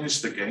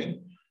Zionist the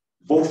game,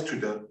 both to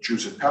the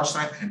Jews in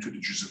Palestine and to the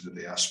Jews in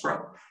the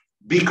diaspora,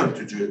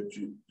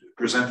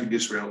 presenting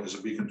Israel as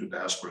a beacon to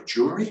diaspora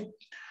Jewry,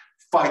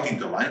 fighting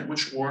the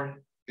language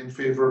war in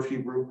favor of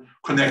Hebrew,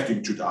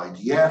 connecting to the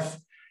IDF,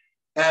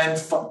 and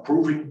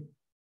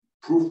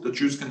prove that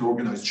Jews can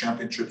organize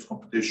championships,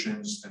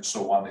 competitions, and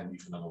so on, and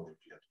even an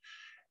Olympiad,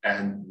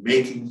 and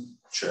making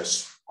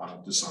chess one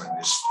of the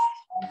Zionist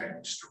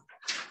mainstream.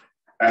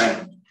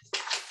 And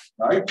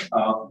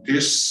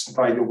this,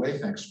 by the way,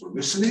 thanks for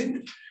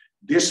listening.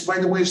 This, by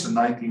the way, is the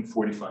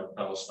 1945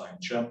 Palestine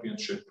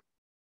Championship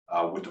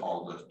with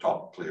all the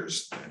top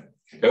players.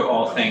 They're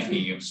all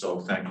thanking you.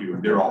 So thank you.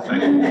 They're all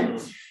thanking you.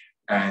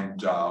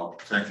 And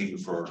thanking you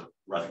for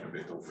running a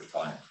bit over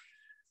time.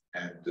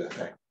 And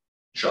thank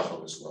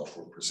Shahar as well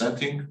for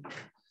presenting.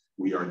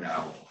 We are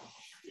now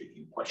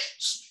taking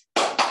questions.